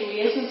被主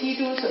耶稣基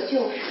督所救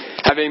赎。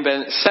 Having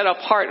been set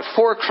apart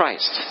for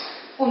Christ.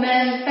 我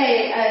们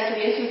被主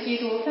耶稣基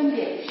督分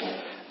别为圣。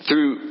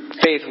 Through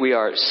faith, we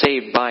are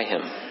saved by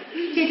Him.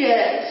 借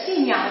着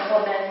信仰，我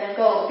们能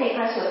够被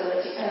他所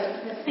得救，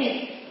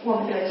被我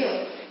们得救。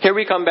 Here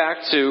we come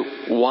back to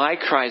why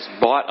Christ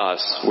bought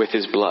us with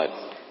His blood.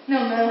 那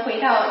我们回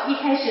到一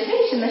开始，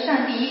为什么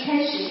上帝一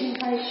开始用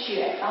他的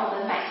血把我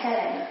们买下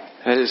来呢？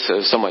 That is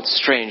a somewhat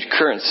strange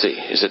currency,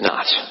 is it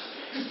not?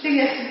 这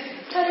个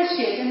他的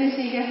血真的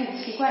是一个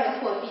很奇怪的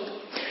货币。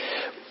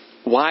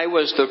 Why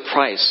was the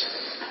price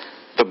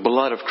the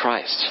blood of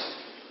Christ?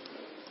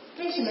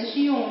 为什么是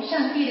用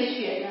上帝的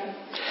血呢？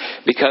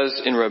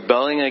 Because in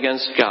rebelling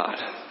against God,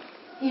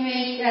 因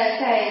为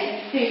在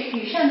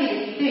与上帝的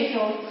敌对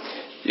中，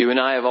 you and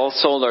I have all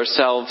sold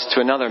ourselves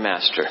to another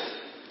master.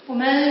 我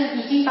们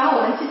已经把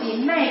我们自己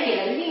卖给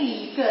了另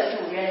一个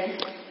主人，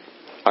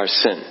 Our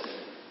sin.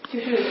 就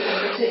是我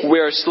们的罪。 We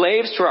are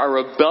slaves to our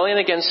rebellion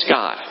against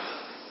God.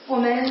 我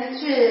们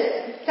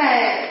是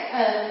在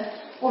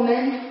我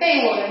们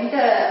被我们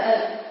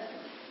的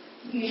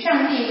与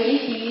上帝为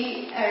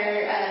敌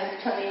而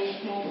成为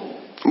奴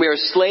仆。 We are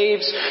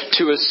slaves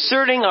to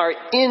asserting our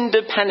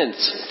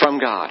independence from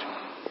God.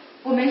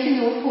 我们是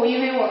奴仆，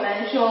因为我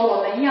们说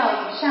我们要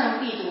与上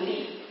帝独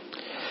立。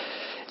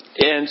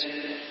And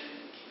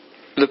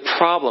the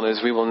problem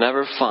is we will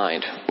never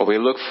find what we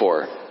look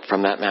for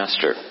from that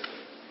master.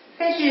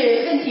 但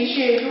是问题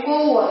是，如果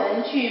我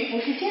们去服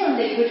侍这样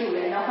的一个主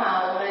人的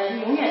话，我们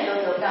永远都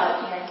得不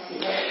到平安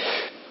喜乐。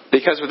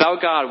Because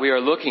without God, we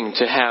are looking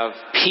to have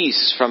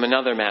peace from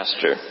another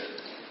master.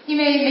 因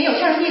为没有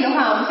上帝的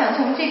话，我们想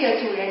从这个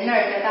主人那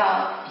儿得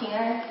到平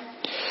安。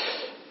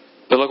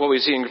But look what we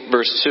see in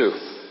verse 2.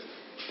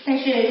 但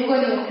是如果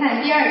你们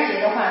看第2节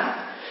的话，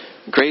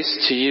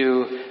 Grace to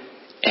you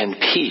and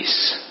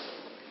peace.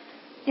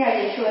 第2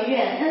节说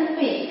愿恩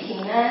惠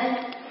平安。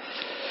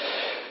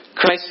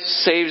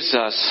Christ saves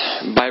us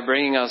by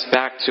bringing us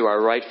back to our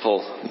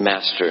rightful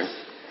master.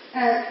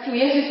 主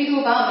耶稣基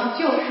督把我们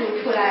救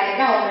赎出来，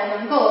让我们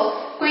能够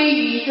归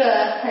于一个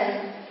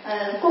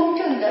很公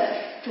正的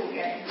主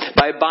人。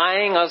By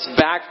buying us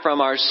back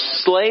from our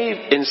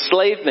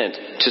enslavement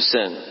to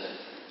sin.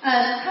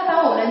 他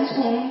把我们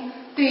从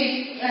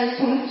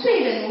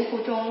罪的奴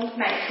仆中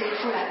买赎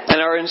出来。And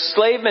our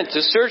enslavement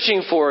to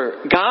searching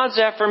for God's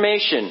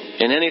affirmation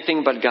in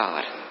anything but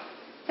God.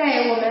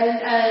 在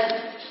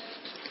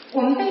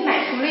我们被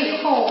买赎了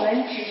以后，我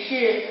们只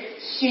是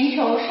寻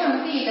求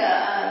上帝的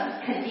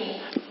肯定。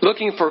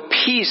Looking for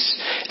peace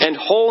and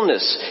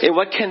wholeness in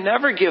what can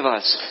never give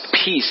us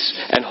peace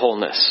and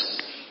wholeness.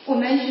 我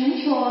们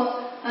寻求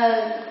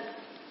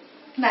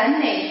完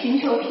美，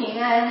寻求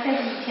平安，但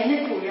是以前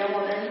的主人，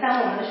当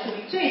我们属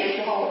于罪的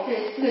时候，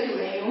这个主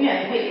人永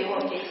远不会给我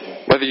们这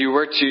些。Whether you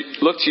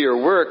look to your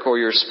work or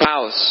your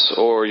spouse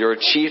or your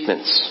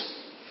achievements.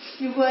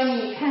 如果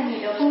你看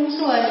你的工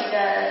作，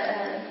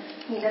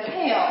你的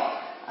配偶，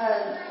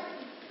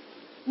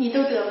你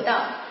都得不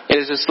到。It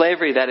is a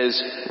slavery that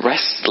is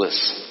restless.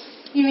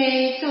 因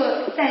为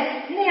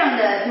在那样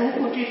的奴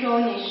仆之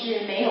中，你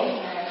是没有平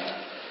安的。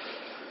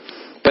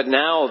But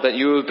now that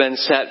you have been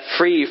set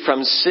free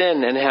from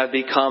sin and have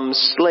become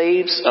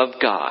slaves of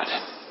God.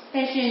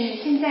 但是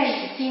你现在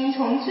已经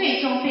从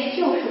罪中被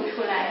救赎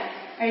出来，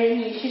而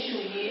你是属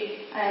于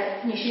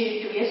你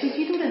是主耶稣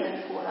基督的奴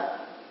仆了。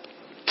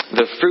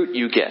The fruit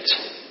you get.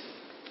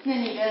 那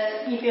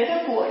你得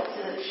的果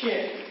子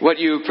是 What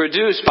you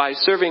produce by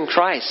serving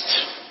Christ.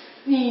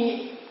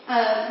 你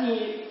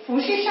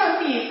服侍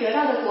上帝得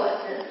到的果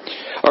子。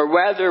Or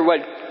rather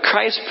what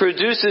Christ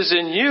produces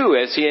in you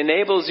as He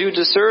enables you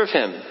to serve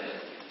Him.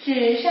 是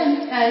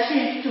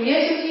主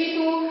耶稣基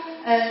督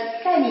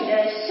在你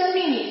的生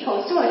命里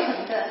头做成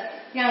的，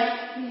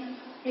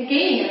给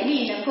你能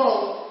力能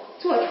够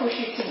做出事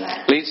情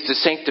来。Leads to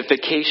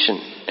sanctification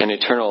and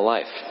eternal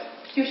life.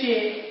 就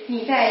是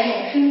你在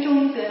永生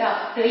中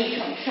得以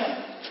成圣。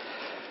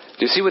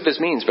Do you see what this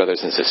means,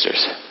 brothers and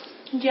sisters?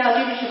 你知道这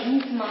是什么意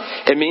思吗？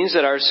 It means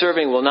that our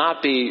serving will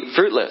not be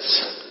fruitless.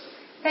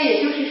 那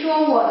也就是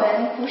说，我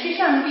们服侍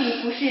上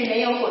帝不是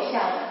没有果效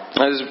的。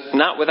It is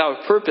not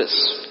without purpose.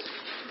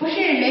 不是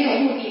没有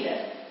目的的。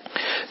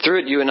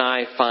Through it, you and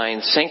I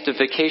find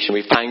sanctification.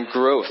 We find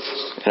growth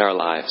in our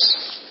lives.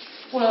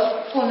 我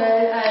们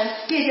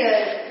借着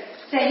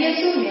在耶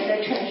稣里面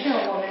的成圣，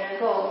我们能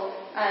够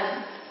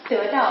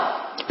得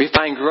到。We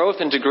find growth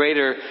into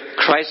greater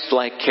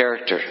Christ-like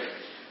character.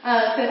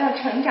 得到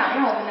成长，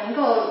让我们能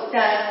够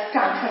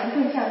长成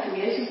更像主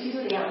耶稣基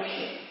督的样式。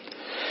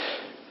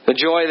The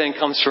joy then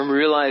comes from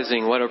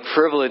realizing what a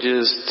privilege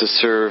it is to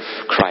serve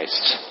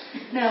Christ.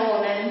 那我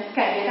们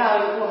感觉到，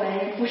我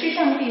们不是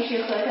上帝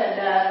是何等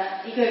的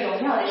一个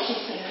荣耀的事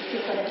情，是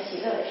何等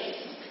喜乐的事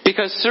情。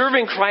Because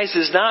serving Christ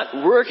is not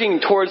working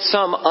towards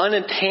some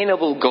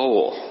unattainable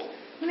goal.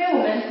 因为我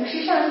们不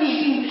是上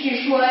帝，并不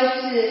是说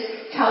是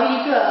朝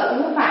一个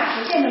无法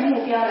实现的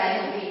目标来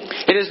努力。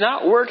It is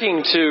not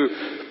working to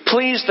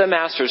please the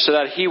Master so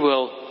that He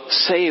will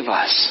save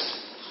us.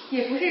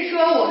 也不是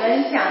说我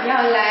们想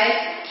要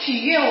来取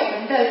悦我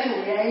们的主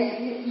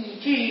人，以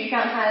至于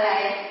让他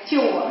来救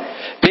我们。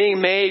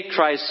Being made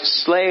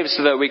Christ's slaves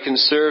so that we can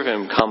serve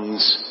Him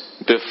comes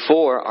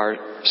before our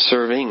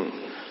serving.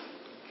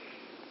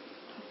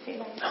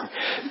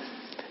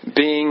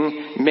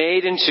 Being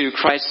made into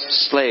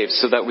Christ's slaves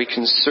so that we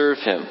can serve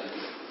Him.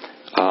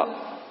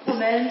 我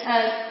们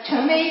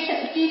成为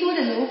基督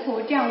的奴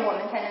仆，这样我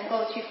们才能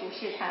够去服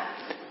侍他。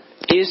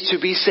Is to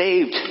be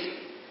saved.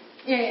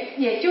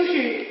 也就是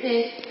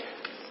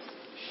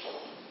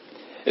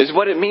is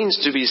what it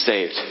means to be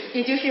saved.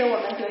 也就是我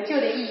们得救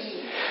的意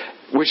义。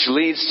Which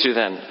leads to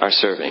then our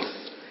serving.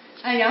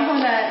 然后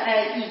呢，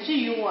以至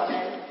于我们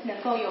能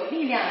够有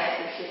力量来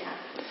服侍他。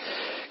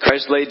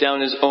Christ laid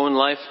down His own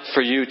life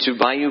for you to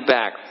buy you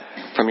back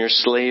from your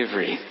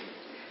slavery.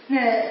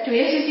 那主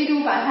耶稣基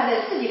督把他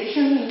的自己的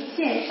生命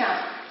献上，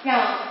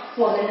让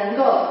我们能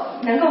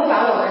够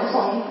把我们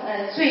从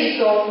最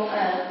终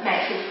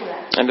买赎出来。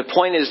And the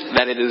point is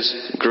that it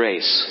is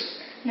grace.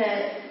 那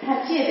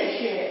他借的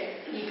是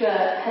一个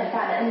很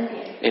大的恩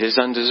典。It is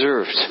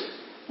undeserved.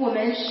 我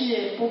们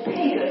是不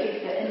配得这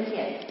个恩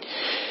典。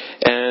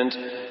And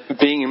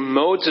being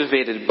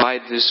motivated by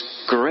this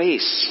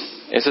grace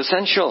is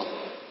essential.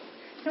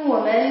 那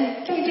我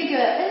们被这个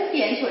恩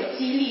典所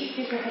激励，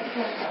这是很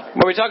重要的。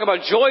 When we talk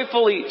about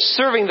joyfully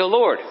serving the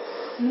Lord,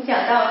 我们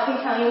讲到非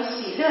常有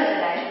喜乐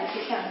的来服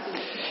侍上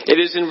帝， it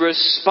is in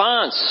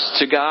response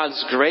to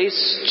God's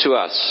grace to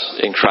us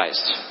in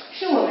Christ.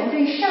 是我们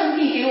对上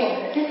帝给我们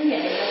的恩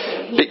典的一个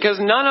回应。 Because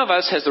none of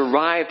us has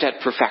arrived at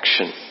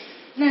perfection.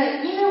 那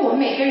因为我们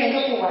每个人都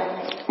不完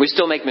美， We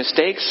still make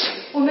mistakes.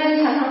 我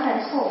们常常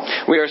犯错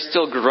误， We are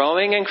still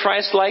growing in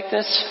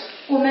Christ-likeness.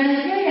 我们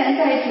仍然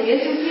在主耶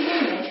稣基督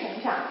里面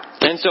成长，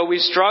 And so we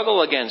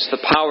struggle against the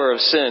power of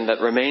sin that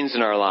remains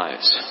in our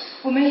lives.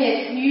 我们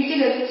也与这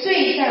个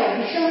罪在我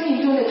们生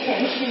命中的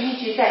权势一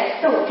直在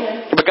斗争。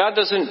 But God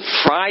doesn't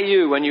fry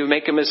you when you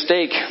make a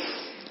mistake.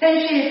 但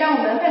是当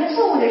我们犯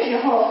错误的时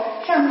候，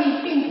上帝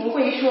并不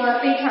会说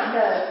非常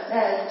的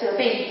责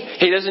备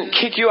你。 He doesn't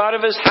kick you out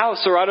of His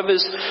house or out of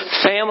His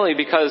family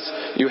because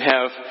you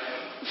have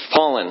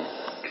fallen.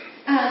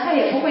 他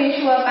也不会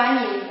说把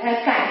你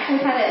赶出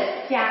他的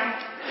家。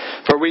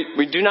 For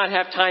we do not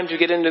have time to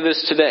get into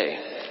this today.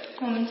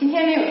 我们今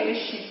天没有这个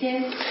时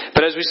间，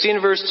 But as we see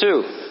in verse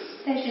 2,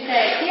 但是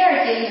在第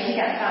2节里面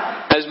讲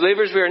到， as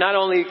believers we are not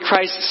only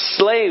Christ's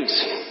slaves,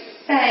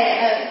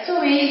 在作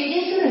为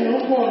耶稣的奴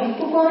仆，我们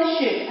不光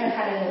是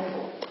他的奴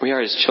仆， we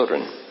are His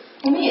children,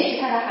 我们也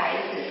是他的孩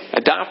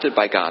子， adopted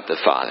by God the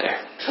Father,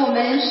 我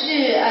们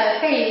是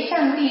被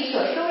上帝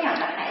所收养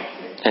的孩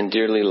子， and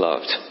dearly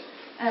loved.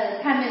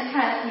 他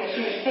也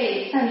是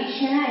被上帝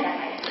深爱的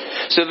孩子。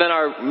 So then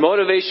our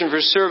motivation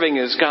for serving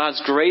is God's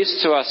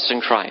grace to us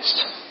in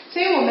Christ.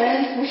 所以我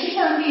们服侍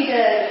上帝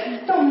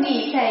的动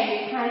力在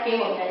于他给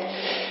我们，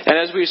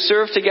 And as we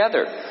serve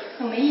together,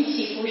 我们一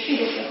起服侍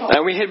的时候，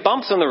 and we hit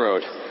bumps on the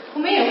road, 我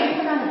们也会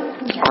碰到很多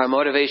困难。 our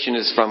motivation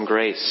is from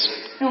grace.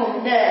 那我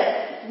们的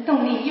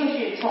动力又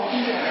是从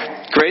恩典而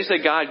来。 Grace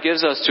that God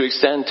gives us to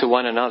extend to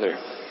one another,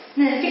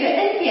 那这个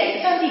恩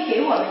典，上帝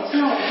给我们，希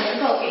望我们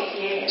能够给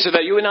别人。 so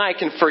that you and I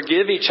can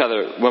forgive each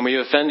other when we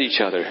offend each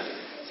other.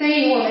 所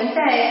以我们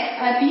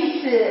在彼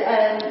此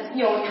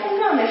有冲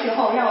撞的时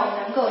候，让我们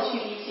能够去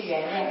彼此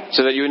原谅。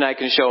 So that you and I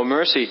can show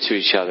mercy to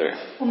each other.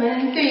 我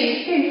们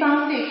对对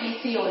方对彼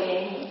此有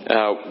怜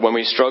悯。 When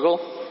we struggle,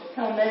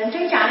 我们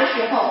挣扎的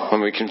时候， when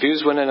we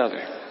confuse one another.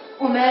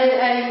 我们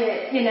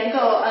也能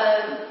够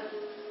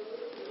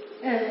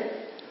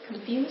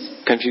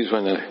Confuse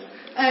one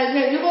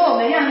another. 如果我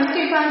们让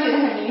对方觉得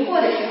很迷惑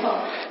的时候，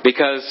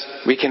 Because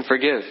we can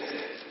forgive.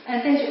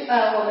 但是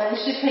我们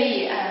是可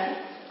以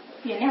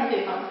原谅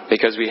对方，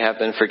 Because we have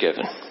been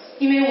forgiven.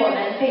 因为我们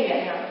被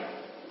原谅。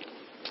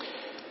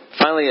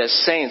 Finally, as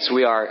saints,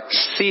 we are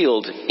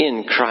sealed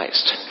in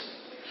Christ.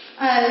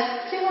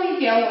 最后一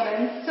点，我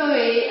们作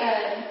为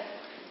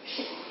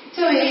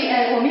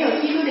我们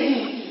有基督的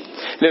印记。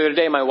 The other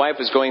day, my wife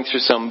was going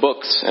through some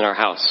books in our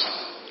house.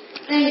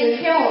 那有一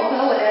天，我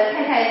和我的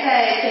太太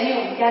在整理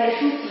我们家的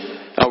书籍。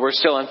We're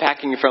still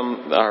unpacking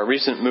from our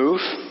recent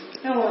move,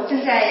 那我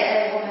正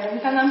在我们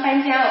刚刚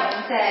搬家，我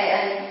们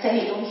在整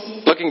理东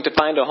西。 looking to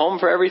find a home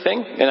for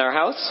everything in our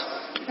house.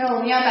 那我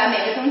们要把每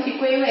个东西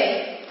归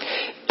位。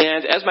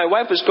 And as my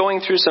wife was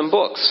going through some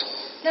books,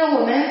 那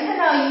我们看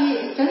到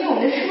整理我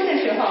们的书的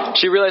时候，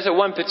 she realized that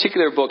one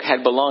particular book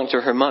had belonged to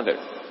her mother.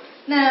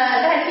 那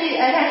他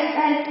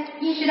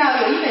意识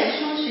到有一本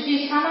书实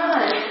际是他妈妈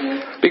的书。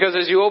 Because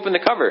as you open the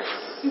cover,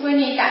 如果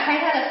你打开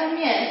它的封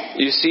面，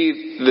 you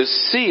see the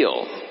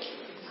seal.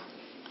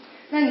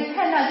 那你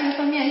看到这个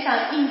封面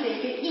上印着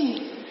一个印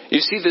子， You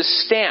see the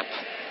stamp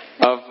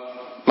of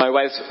my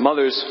wife's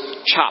mother's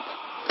chop.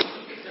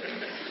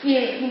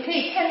 你可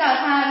以看到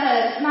他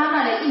的妈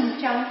妈的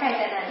印章盖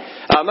在那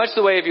里。 Much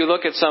the way if you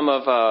look at some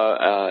of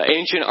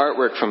ancient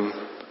artwork from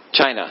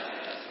China.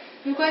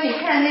 如果你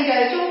看那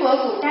个中国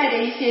古代的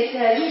一些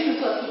艺术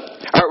作品，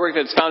 Artwork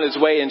that's found its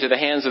way into the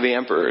hands of the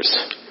emperors.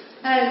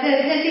 那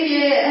这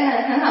些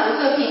很好的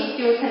作品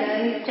就可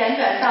能辗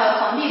转到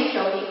皇帝的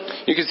手里。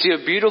 You can see a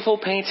beautiful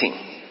painting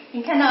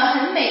你看到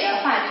很美的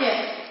画卷，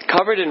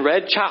 covered in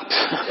red chops.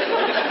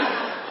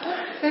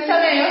 那上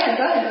面有很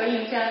多很多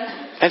印章，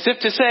 As if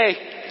to say,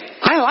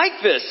 I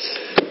like this.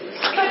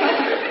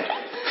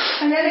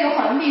 刚才那个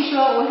皇帝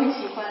说我很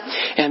喜欢。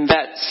 And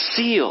that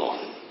seal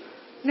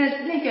那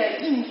个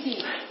印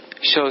记，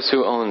 shows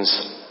who owns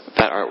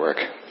that artwork.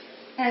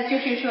 就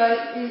是说，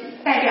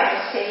代表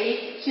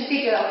谁是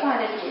这个画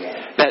的主人。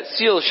 That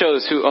seal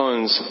shows who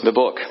owns the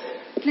book.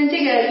 那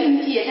这个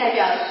印记也代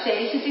表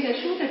谁是这个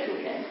书的主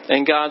人。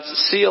 And God's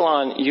seal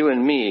on you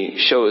and me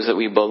shows that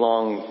we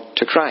belong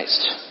to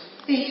Christ.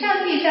 所以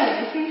上帝在我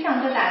们身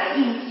上都打了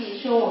印记，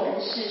说我们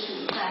是属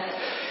于他的。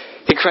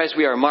 In Christ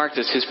we are marked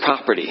as His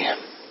property.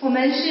 我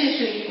们是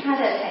属于他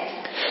的财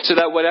产。 So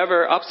that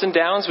whatever ups and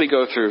downs we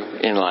go through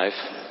in life,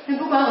 那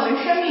不管我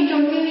们生命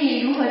中经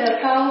历如何的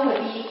高或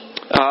低，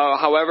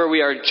 however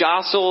we are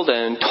jostled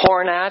and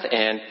torn at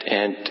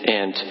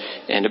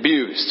and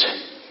abused,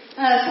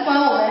 不管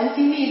我们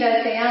经历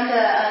了怎样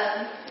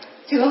的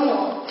折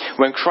磨，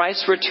 when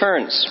Christ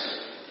returns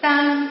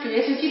当主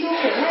耶稣基督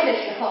回来的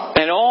时候，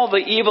 and all the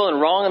evil and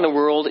wrong in the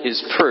world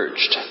is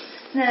purged,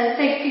 那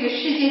在这个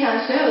世界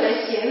上，所有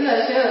的邪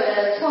恶、所有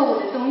的错误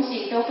的东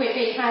西都会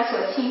被他所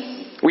清洗。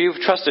We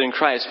who've trusted in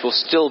Christ will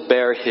still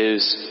bear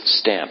His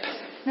stamp.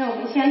 那我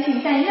们相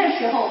信，在那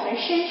时候，我们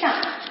身上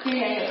仍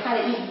然有他的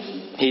印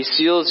记。He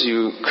seals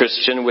you,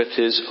 Christian, with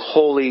His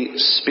Holy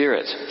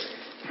Spirit.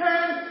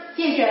 他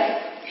借着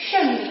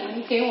圣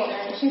灵给我们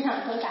身上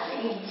所打的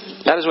印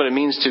记。That is what it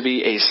means to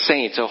be a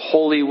saint, a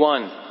holy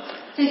one.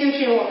 这就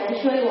是我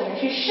们说我们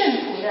是圣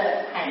徒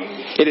的含义。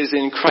It is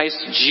in Christ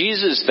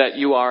Jesus that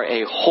you are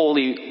a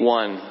holy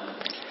one.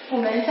 我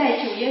们在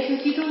主耶稣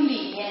基督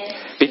里面，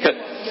 Because-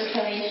 我们就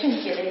成为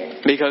圣洁的人。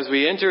Because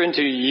we enter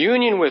into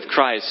union with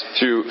Christ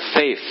through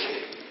faith.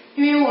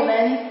 因为我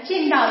们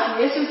进到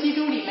主耶稣基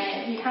督里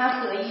面，与他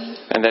合一。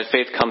 And that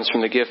faith comes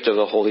from the gift of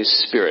the Holy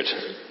Spirit,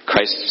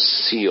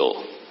 Christ's seal.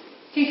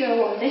 这个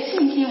我们的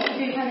信心，我们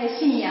对他的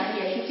信仰，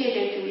也是借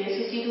着主耶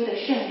稣基督的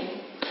圣灵。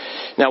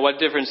Now, what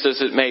difference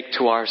does it make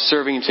to our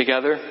serving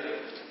together?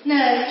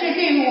 那这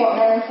对于我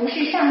们服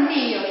侍上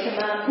帝有什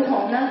么不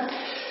同呢？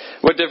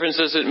 What difference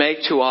does it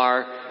make to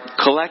our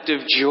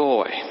collective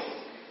joy?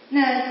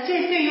 那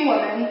这对于我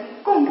们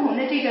共同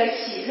的这个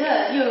喜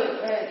乐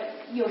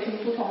有什么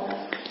不同呢？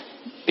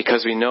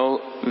 Because we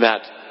know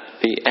that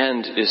the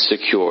end is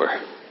secure.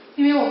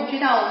 因为我们知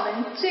道我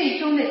们最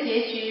终的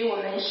结局，我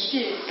们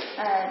是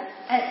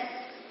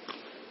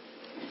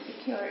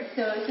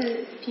secure，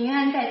是平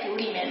安在主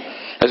里面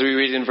的。 As we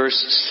read in verse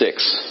 6,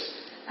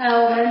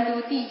 我们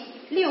读第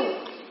6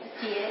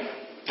节。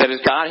 that is,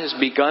 God has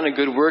begun a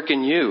good work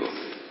in you.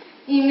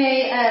 因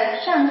为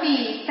上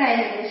帝在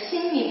你的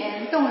心里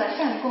面动了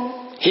善功。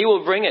 He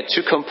will bring it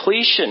to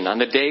completion on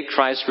the day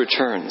Christ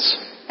returns.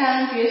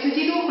 当主耶稣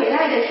基督回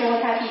来的时候，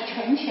他必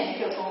成全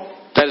这功。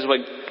 That is what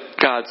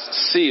God's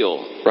seal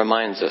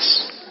reminds us.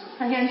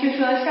 好像就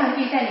说上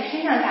帝在你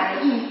身上打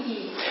的印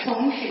记，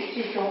从始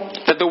至终。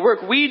 That the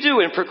work we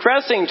do in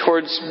progressing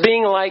towards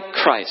being like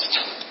Christ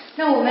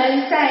那我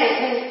们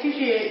在就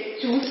是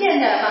逐渐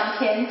的往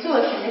前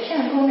做神的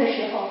善功的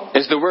时候，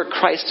 is the work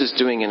Christ is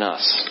doing in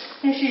us.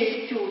 那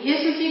是主耶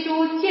稣基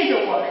督借着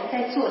我们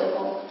在做的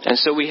功。 And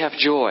so we have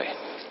joy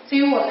所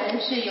以我们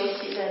是有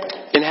喜乐的。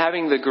 in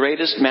having the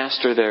greatest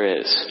master there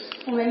is,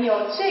 我们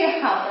有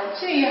最好的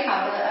主人，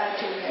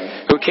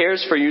 who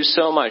cares for you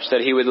so much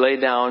that he would lay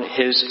down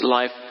his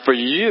life for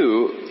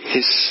you,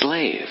 his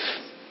slave.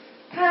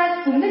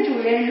 我们的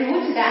主人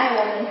如此的爱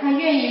我们，他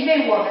愿意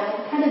为我们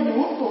他的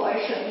奴仆而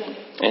舍命，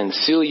 And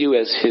seal you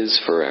as his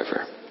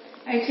forever.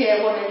 而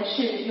且我们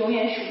是永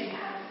远属于他。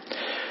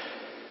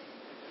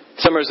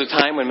 Summer is a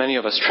time when many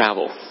of us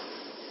travel.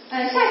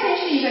 夏天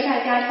是一个大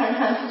家常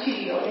常出去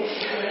旅游的时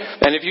间。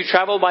 And if you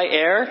travel by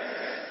air,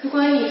 如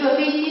果你坐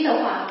飞机的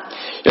话，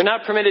 you're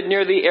not permitted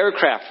near the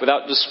aircraft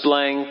without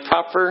displaying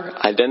proper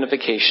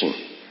identification.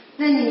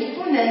 那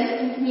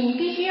你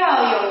必须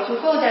要有足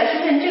够的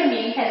身份证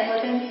明才能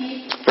够登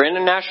机。 For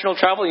international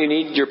travel, you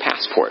need your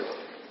passport.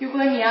 如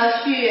果你要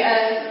去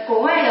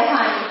国外的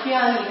话，你需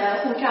要你的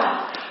护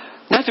照。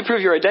 Not to prove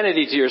your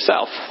identity to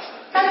yourself,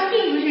 它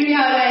并不是要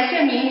来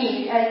证明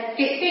你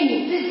对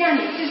你让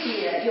你自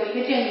己有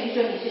一个证明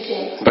说你是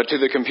谁， but to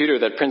the computer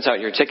that prints out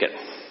your ticket,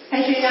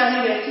 还是让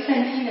那个计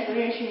算机能够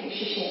认识你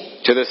是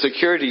谁， to the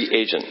security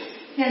agent.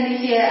 让那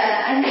些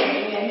安检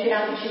人员知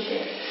道你是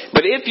谁。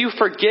 But if you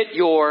forget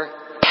your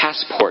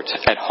passport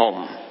at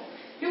home,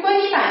 如果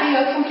你把这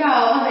个护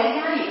照放在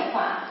家里的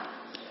话，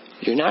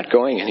 you're not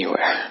going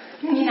anywhere.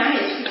 那你哪里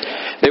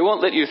去？ They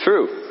won't let you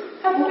through.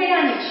 他不会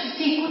让你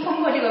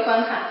通过这个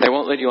关卡， They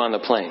won't let you on the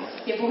plane.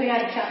 也不会让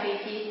你上飞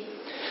机。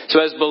 So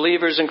as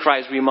believers in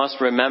Christ, we must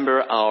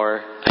remember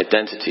our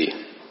identity.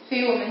 所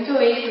以我们作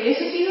为主耶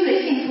稣基督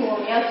的信徒，我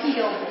们要记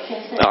得我们的身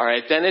份。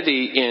 Our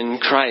identity in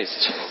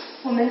Christ.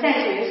 我们在主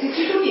耶稣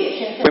基督里的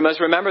身 We 份， must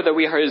remember that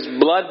we are his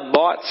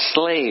blood-bought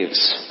slaves.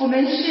 我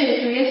们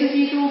是主耶稣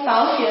基督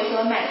宝血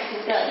所买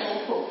赎的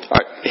奴仆。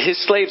 His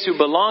slaves who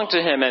belong to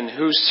him and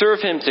who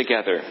serve him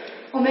together.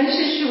 我们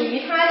是属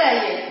于他的，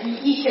也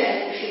一起来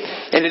服侍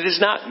他， And it is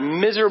not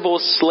miserable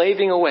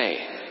slaving away.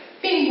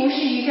 并不是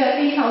一个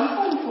非常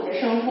痛苦的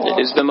生活， It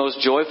is the most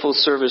joyful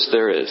service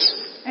there is.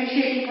 而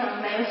是非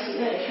常蛮有喜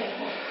乐的生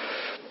活。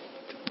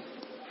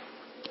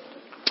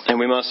 And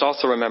we must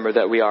also remember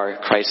that we are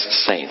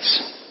Christ's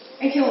saints.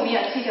 而且我们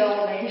要记得，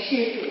我们是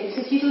主耶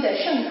稣基督的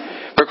圣徒，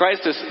 For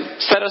Christ has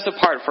set us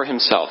apart for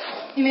himself.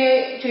 因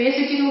为主耶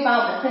稣基督把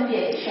我们分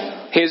别为圣，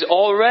 He has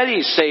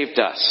already saved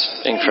us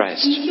in 他已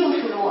Christ. 经救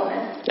赎了我们，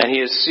 And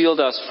he has sealed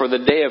us for the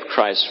day of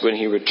Christ when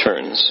he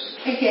returns.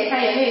 而且他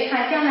也为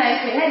他将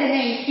来回来的那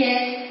一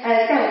天，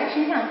在我们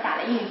身上打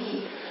了印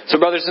记。 So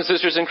brothers and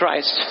sisters in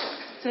Christ,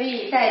 所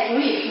以在主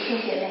里弟兄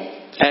姐妹，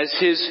 as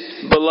his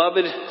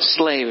beloved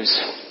slaves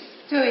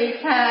作为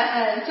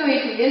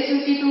主耶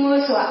稣基督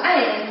所爱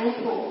的奴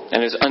仆，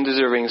 and his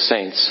undeserving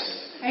saints,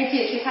 而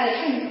且是他的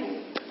圣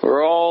徒，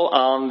 we're all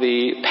on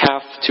the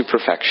path to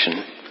perfection,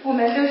 我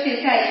们都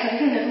是在成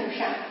圣的路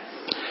上。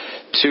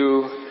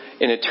 to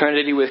an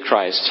eternity with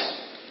Christ.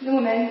 我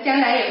们将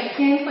来有一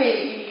天会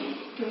与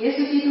主耶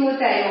稣基督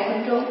在永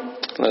恒中，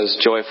 Let us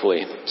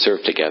joyfully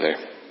serve together.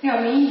 让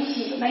我们一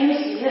起蛮有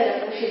喜乐的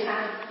服侍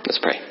他。Let's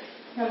pray.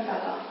 让我们祷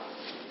告。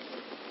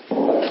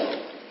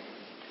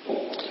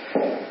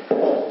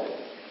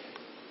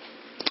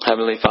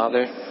 Heavenly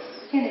Father,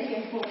 亲爱的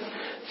天父，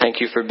 thank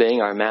you for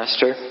being our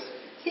master,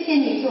 谢谢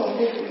你做我们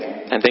的主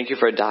人， and thank you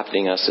for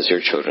adopting us as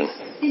your children,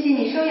 谢谢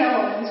你收养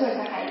我们做你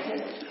的孩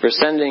子， for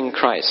sending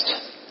Christ,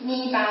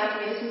 你把主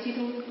耶稣基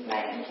督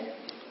来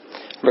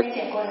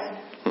拣过来，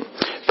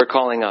 for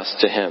calling us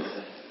to him,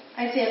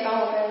 而且把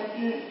我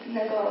们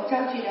能够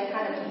招聚在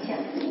他的名下。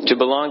 to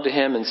belong to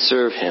him and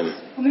serve him,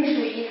 我们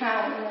属于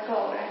他，我们能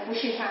够来服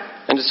侍他，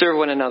 and to serve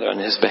one another on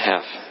his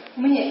behalf.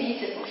 我们也彼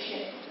此服侍。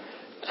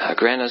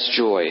 Grant us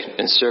joy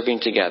in serving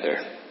together,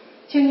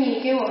 求你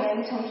给我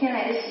们从天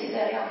来的喜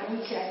乐，让我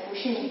们一起来服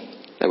侍你，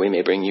 that we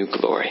may bring you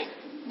glory.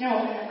 让我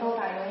们能够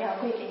把荣耀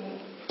归给你。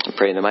 We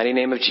pray in the mighty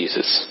name of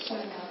Jesus. 我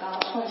们祷告，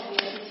奉主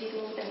耶稣基督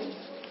的名。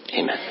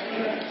 Amen.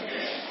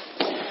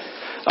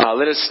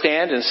 Let us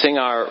stand and sing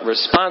our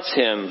response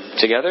hymn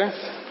together.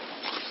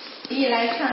 一起来唱。